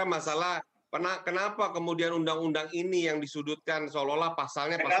bicara masalah Kenapa kemudian undang-undang ini yang disudutkan seolah-olah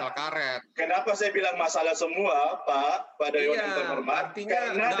pasalnya pasal karet? Kenapa saya bilang masalah semua, Pak, pada Dewan yang terhormat?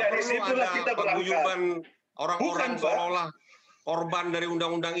 Artinya Karena nggak dari perlu situlah ada kita paguyuban berangkat. orang-orang Bukan, seolah-olah korban dari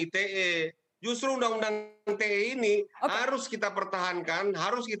undang-undang ITE. Justru undang-undang ITE ini harus kita pertahankan,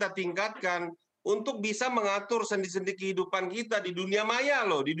 harus kita tingkatkan untuk bisa mengatur sendi-sendi kehidupan kita di dunia maya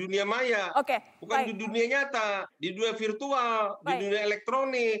loh, di dunia maya. Bukan di dunia nyata, di dunia virtual, di dunia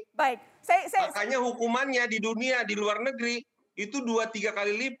elektronik. Makanya hukumannya di dunia, di luar negeri, itu 2-3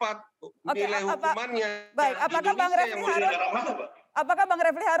 kali lipat nilai hukumannya. Apakah Bang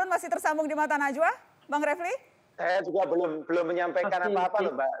Refli Harun masih tersambung di Mata Najwa? Bang Refli? Saya juga belum menyampaikan apa-apa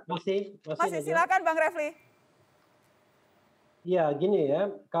loh, Mbak. Masih silakan Bang Refli. Ya, gini ya,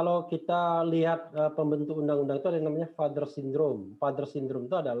 kalau kita lihat pembentuk undang-undang itu ada yang namanya father syndrome. Father syndrome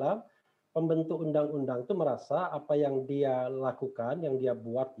itu adalah pembentuk undang-undang itu merasa apa yang dia lakukan, yang dia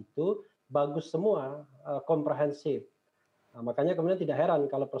buat itu bagus semua, komprehensif. Nah, makanya kemudian tidak heran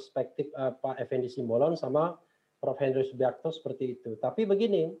kalau perspektif Pak Effendi Simbolon sama Prof. Henry Subiakto seperti itu. Tapi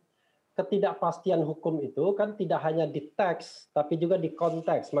begini, ketidakpastian hukum itu kan tidak hanya di teks, tapi juga di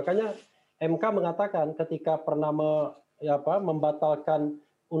konteks. Makanya MK mengatakan ketika pernah membatalkan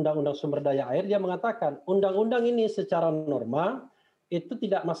undang-undang sumber daya air, dia mengatakan undang-undang ini secara norma itu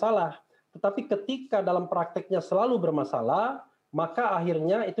tidak masalah, tetapi ketika dalam prakteknya selalu bermasalah, maka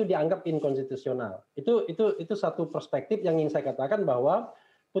akhirnya itu dianggap inkonstitusional. Itu satu perspektif yang ingin saya katakan, bahwa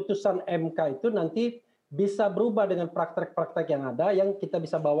putusan MK itu nanti bisa berubah dengan praktek-praktek yang ada, yang kita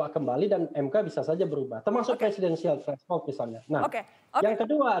bisa bawa kembali dan MK bisa saja berubah, termasuk presidensial threshold misalnya. Nah, yang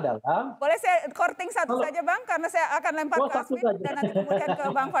kedua adalah, boleh saya korting satu saja Bang, karena saya akan lempar ke Aswin dan nanti kemudian ke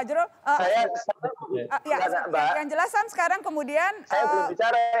Bang Fajrul. Yang jelasan sekarang kemudian saya belum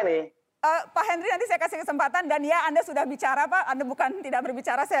bicara ini. Pak Henry, nanti saya kasih kesempatan, dan ya Anda sudah bicara Pak, Anda bukan tidak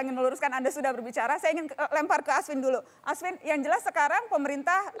berbicara, saya ingin meluruskan Anda sudah berbicara. Saya ingin lempar ke Aswin dulu. Aswin, yang jelas sekarang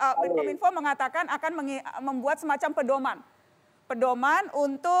pemerintah, Menkominfo mengatakan akan membuat semacam pedoman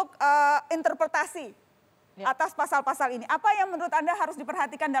untuk interpretasi atas pasal-pasal ini. Apa yang menurut Anda harus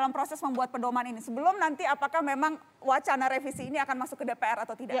diperhatikan dalam proses membuat pedoman ini? Sebelum nanti apakah memang wacana revisi ini akan masuk ke DPR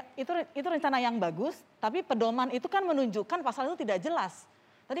atau tidak? Ya, itu rencana yang bagus, tapi pedoman itu kan menunjukkan pasal itu tidak jelas.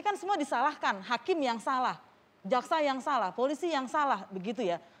 Tadi kan semua disalahkan, hakim yang salah, jaksa yang salah, polisi yang salah, begitu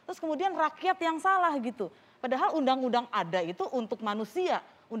ya. Terus kemudian rakyat yang salah gitu. Padahal undang-undang ada itu untuk manusia,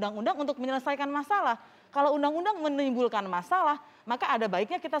 undang-undang untuk menyelesaikan masalah. Kalau undang-undang menimbulkan masalah, maka ada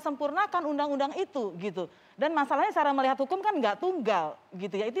baiknya kita sempurnakan undang-undang itu gitu. Dan masalahnya cara melihat hukum kan nggak tunggal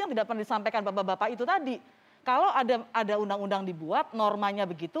gitu ya. Itu yang tidak pernah disampaikan Bapak-Bapak itu tadi. Kalau ada undang-undang dibuat, normanya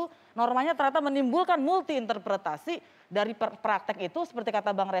begitu, normanya ternyata menimbulkan multi interpretasi dari praktek itu, seperti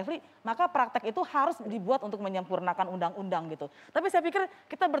kata Bang Refli, maka praktek itu harus dibuat untuk menyempurnakan undang-undang gitu. Tapi saya pikir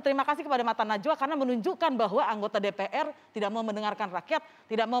kita berterima kasih kepada Mata Najwa karena menunjukkan bahwa anggota DPR tidak mau mendengarkan rakyat,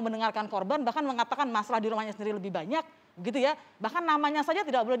 tidak mau mendengarkan korban, bahkan mengatakan masalah di rumahnya sendiri lebih banyak, gitu ya. Bahkan namanya saja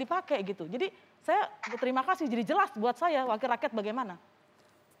tidak boleh dipakai gitu. Jadi saya berterima kasih, jadi jelas buat saya, wakil rakyat bagaimana.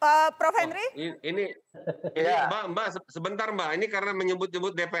 Prof. Henry? Mbak, sebentar Mbak. Ini karena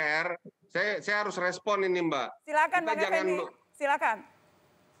menyebut-nyebut DPR, saya harus respon ini Mbak. Silakan Bang Effendi. Silakan.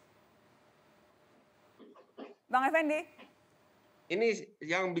 Bang Effendi. Ini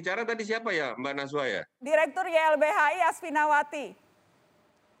yang bicara tadi siapa ya, Mbak Najwa ya? Direktur YLBHI Asfinawati.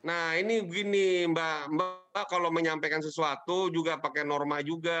 Nah ini begini Mbak kalau menyampaikan sesuatu juga pakai norma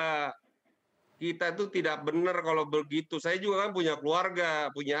juga. Kita itu tidak benar kalau begitu. Saya juga kan punya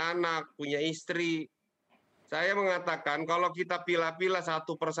keluarga, punya anak, punya istri. Saya mengatakan kalau kita pilah-pilah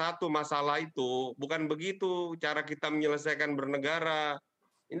satu persatu masalah itu, bukan begitu cara kita menyelesaikan bernegara.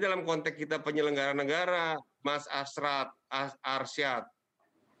 Ini dalam konteks kita penyelenggara negara, Mas Arsyad.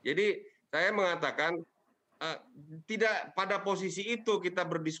 Jadi saya mengatakan tidak pada posisi itu kita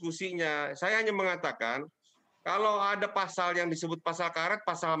berdiskusinya. Saya hanya mengatakan kalau ada pasal yang disebut pasal karet,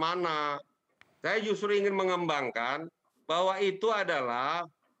 pasal mana? Saya justru ingin mengembangkan bahwa itu adalah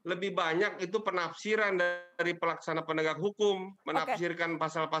lebih banyak itu penafsiran dari pelaksana penegak hukum, menafsirkan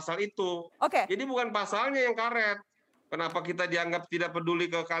pasal-pasal itu. Jadi bukan pasalnya yang karet. Kenapa kita dianggap tidak peduli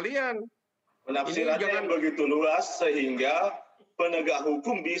ke kalian? Penafsirannya yang begitu luas sehingga penegak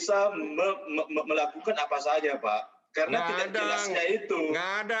hukum bisa melakukan apa saja, Pak. Karena tidak jelasnya itu.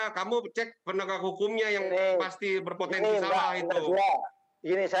 Nggak ada. Kamu cek penegak hukumnya yang pasti berpotensi salah itu.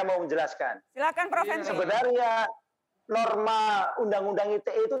 Ini saya mau menjelaskan. Silakan Prof. Henry. Sebenarnya norma Undang-Undang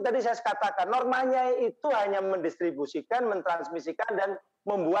ITE itu tadi saya katakan, normanya itu hanya mendistribusikan, mentransmisikan, dan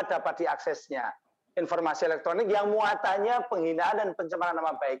membuat dapat diaksesnya informasi elektronik yang muatannya penghinaan dan pencemaran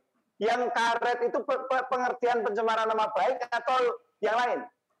nama baik. Yang karet itu pengertian pencemaran nama baik atau yang lain?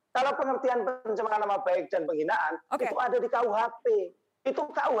 Kalau pengertian pencemaran nama baik dan penghinaan itu ada di KUHP. Itu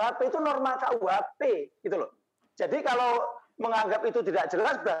KUHP, itu norma KUHP gitu loh. Jadi kalau menganggap itu tidak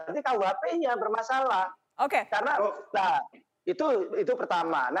jelas berarti KUHP-nya bermasalah. Karena nah itu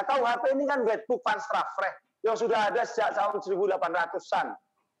pertama. Nah KUHP ini kan Wetboek van Strafrecht yang sudah ada sejak tahun 1800-an.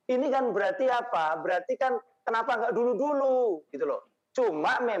 Ini kan berarti apa? Berarti kan kenapa nggak dulu-dulu gitu loh.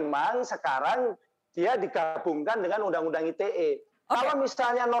 Cuma memang sekarang dia digabungkan dengan Undang-Undang ITE. Kalau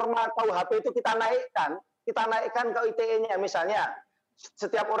misalnya norma KUHP itu kita naikkan ke ITE-nya, misalnya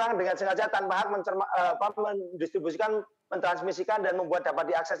setiap orang dengan sengaja tanpa hak mendistribusikan, mentransmisikan dan membuat dapat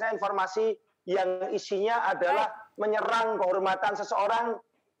diaksesnya informasi yang isinya adalah menyerang kehormatan seseorang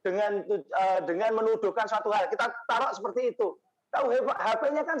dengan menuduhkan suatu hal. Kita taruh seperti itu.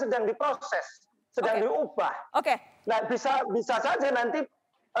 KUHP-nya kan sedang diproses, sedang diubah. Nah bisa saja nanti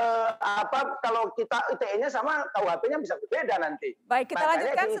kalau kita ITE-nya sama KUHP-nya bisa berbeda nanti. Baik, kita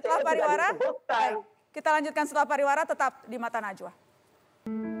lanjutkan setelah pariwara. Kita lanjutkan setelah pariwara, tetap di Mata Najwa.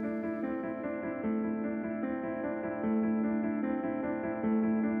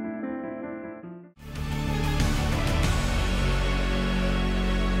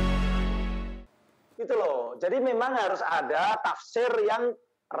 Gitu loh. Jadi memang harus ada tafsir yang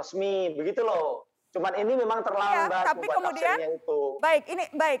resmi, begitu loh. Cuman ini memang terlambat. Tapi kemudian itu.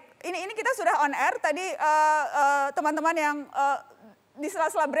 Ini kita sudah on air tadi, teman-teman yang di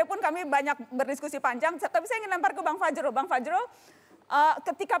sela-sela break pun kami banyak berdiskusi panjang. Tapi saya ingin lempar ke Bang Fajrul. Bang Fajrul,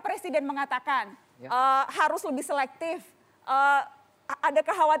 ketika Presiden mengatakan harus lebih selektif, ada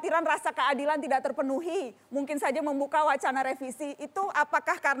kekhawatiran rasa keadilan tidak terpenuhi, mungkin saja membuka wacana revisi, itu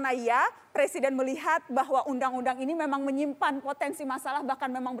apakah karena Presiden melihat bahwa undang-undang ini memang menyimpan potensi masalah,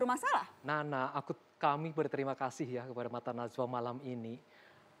 bahkan memang bermasalah? Nana, kami berterima kasih ya kepada Mata Najwa malam ini.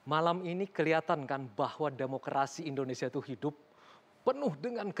 Malam ini kelihatan kan bahwa demokrasi Indonesia itu hidup, penuh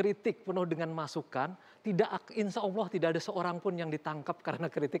dengan kritik, penuh dengan masukan. Insya Allah tidak ada seorang pun yang ditangkap karena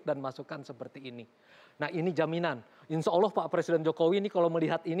kritik dan masukan seperti ini. Nah ini jaminan, insya Allah Pak Presiden Jokowi ini kalau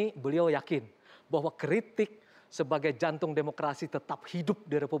melihat ini, beliau yakin bahwa kritik sebagai jantung demokrasi tetap hidup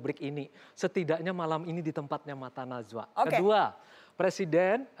di Republik ini. Setidaknya malam ini di tempatnya Mata Najwa. Kedua,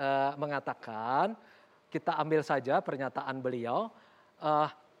 Presiden mengatakan, kita ambil saja pernyataan beliau,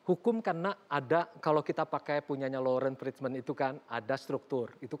 hukum karena ada, kalau kita pakai punyanya Lawrence Friedman itu kan ada struktur.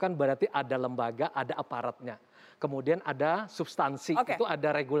 Itu kan berarti ada lembaga, ada aparatnya. Kemudian ada substansi, itu ada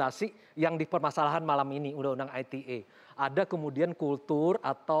regulasi yang dipermasalahan malam ini, Undang-Undang ITE. Ada kemudian kultur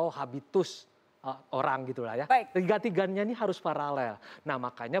atau habitus orang gitulah ya. Tiga-tiganya ini harus paralel. Nah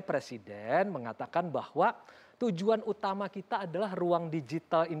makanya Presiden mengatakan bahwa tujuan utama kita adalah ruang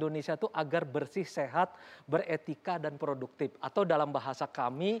digital Indonesia itu agar bersih, sehat, beretika dan produktif. Atau dalam bahasa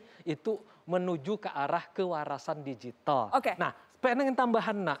kami itu menuju ke arah kewarasan digital. Nah pengen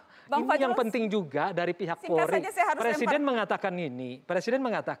tambahan ini yang penting juga dari pihak Polri. Presiden mengatakan ini, Presiden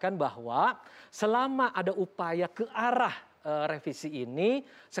mengatakan bahwa selama ada upaya ke arah revisi ini,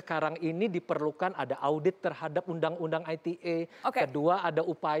 sekarang ini diperlukan ada audit terhadap Undang-Undang ITE. Kedua ada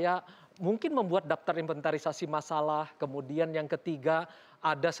upaya mungkin membuat daftar inventarisasi masalah. Kemudian yang ketiga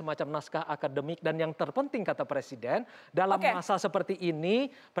ada semacam naskah akademik. Dan yang terpenting kata Presiden, dalam masa seperti ini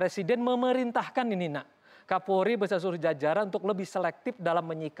Presiden memerintahkan ini Kapolri beserta seluruh jajaran untuk lebih selektif dalam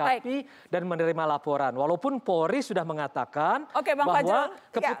menyikapi dan menerima laporan. Walaupun Polri sudah mengatakan bahwa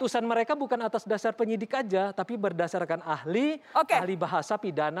keputusan mereka bukan atas dasar penyidik aja, tapi berdasarkan ahli bahasa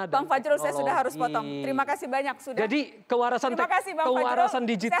pidana dan Bang Fajrul, saya sudah harus potong. Terima kasih banyak sudah. Jadi kewarasan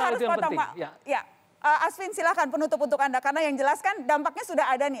digital itu yang penting. Asvin silakan penutup untuk Anda, karena yang jelas kan dampaknya sudah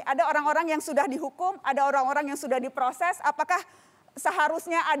ada nih. Ada orang-orang yang sudah dihukum, ada orang-orang yang sudah diproses. Apakah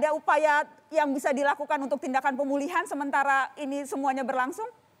seharusnya ada upaya yang bisa dilakukan untuk tindakan pemulihan sementara ini semuanya berlangsung?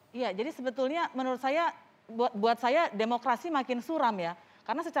 Iya, jadi sebetulnya menurut saya, buat saya demokrasi makin suram ya.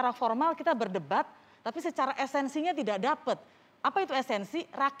 Karena secara formal kita berdebat, tapi secara esensinya tidak dapat. Apa itu esensi?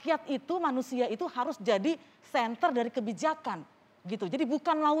 Rakyat itu, manusia itu harus jadi center dari kebijakan. Gitu. Jadi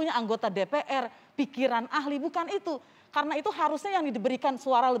bukan launya anggota DPR, pikiran ahli, bukan itu. Karena itu harusnya yang diberikan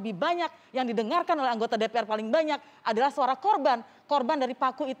suara lebih banyak, yang didengarkan oleh anggota DPR paling banyak adalah suara korban dari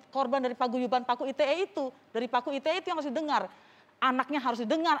paguyuban paku ITE itu, dari paku ITE itu yang harus didengar. Anaknya harus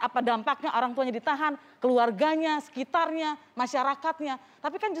didengar, apa dampaknya, orang tuanya ditahan, keluarganya, sekitarnya, masyarakatnya.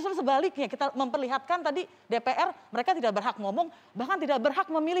 Tapi kan justru sebaliknya, kita memperlihatkan tadi DPR mereka tidak berhak ngomong, bahkan tidak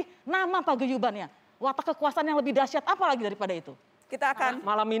berhak memilih nama paguyubannya. Watak kekuasaan yang lebih dahsyat apa lagi daripada itu? Kita akan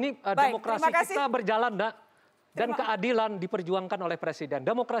malam ini demokrasi kita berjalan, Dan keadilan diperjuangkan oleh Presiden.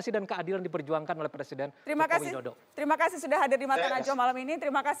 Demokrasi dan keadilan diperjuangkan oleh Presiden Joko Widodo. Terima kasih sudah hadir di Mata Najwa malam ini.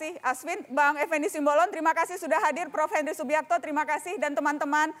 Terima kasih Aswin, Bang Effendi Simbolon. Terima kasih sudah hadir Prof. Henry Subiakto. Terima kasih dan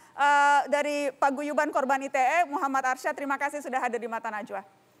teman-teman dari Paguyuban Korban ITE, Muhammad Arsyad. Terima kasih sudah hadir di Mata Najwa.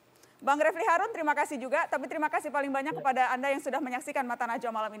 Bang Refli Harun, terima kasih juga. Tapi terima kasih paling banyak kepada Anda yang sudah menyaksikan Mata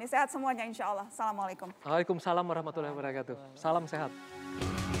Najwa malam ini. Sehat semuanya insya Allah. Assalamualaikum. Waalaikumsalam warahmatullahi wabarakatuh. Salam sehat.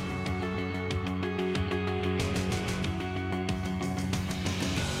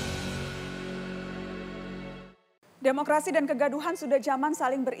 Demokrasi dan kegaduhan sudah zaman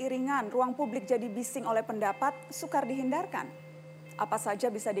saling beriringan, ruang publik jadi bising oleh pendapat, sukar dihindarkan. Apa saja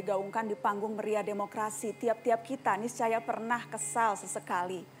bisa digaungkan di panggung meriah demokrasi, tiap-tiap kita niscaya pernah kesal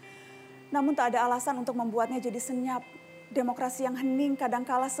sesekali. Namun tak ada alasan untuk membuatnya jadi senyap. Demokrasi yang hening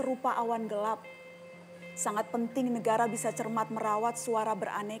kadangkala serupa awan gelap. Sangat penting negara bisa cermat merawat suara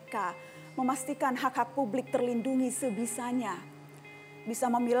beraneka, memastikan hak-hak publik terlindungi sebisanya. Bisa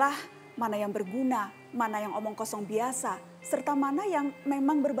memilah mana yang berguna, mana yang omong kosong biasa, serta mana yang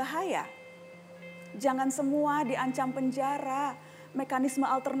memang berbahaya. Jangan semua diancam penjara, mekanisme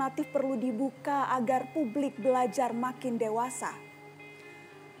alternatif perlu dibuka agar publik belajar makin dewasa.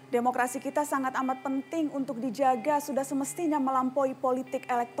 Demokrasi kita sangat amat penting untuk dijaga, sudah semestinya melampaui politik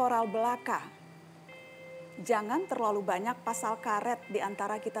elektoral belaka. Jangan terlalu banyak pasal karet di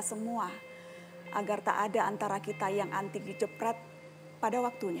antara kita semua, agar tak ada antara kita yang anti jepret pada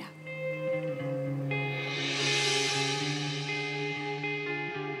waktunya.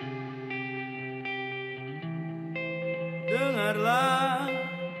 Dengarlah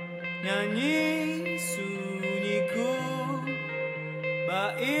nyanyi sunyiku,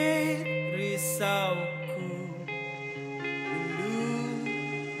 bait risauku, rindu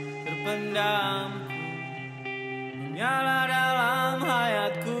terpendamku, menyala dalam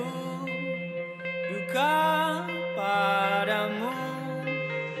hayatku, duka padamu,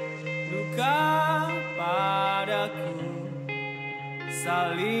 duka padaku,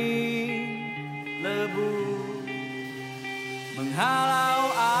 saling lebu menghalau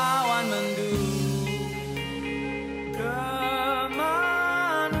awan mendung.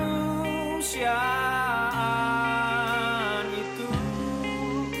 Kemanusiaan itu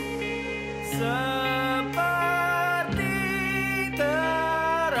seperti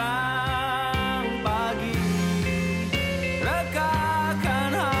terang pagi,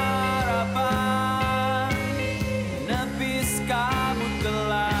 rekakan harapan, menepis kabut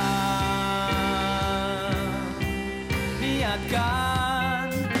gelap.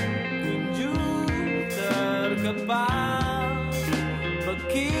 Niatkan kunjung terkepal,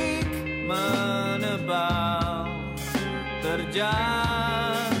 bekik menebal, terjadi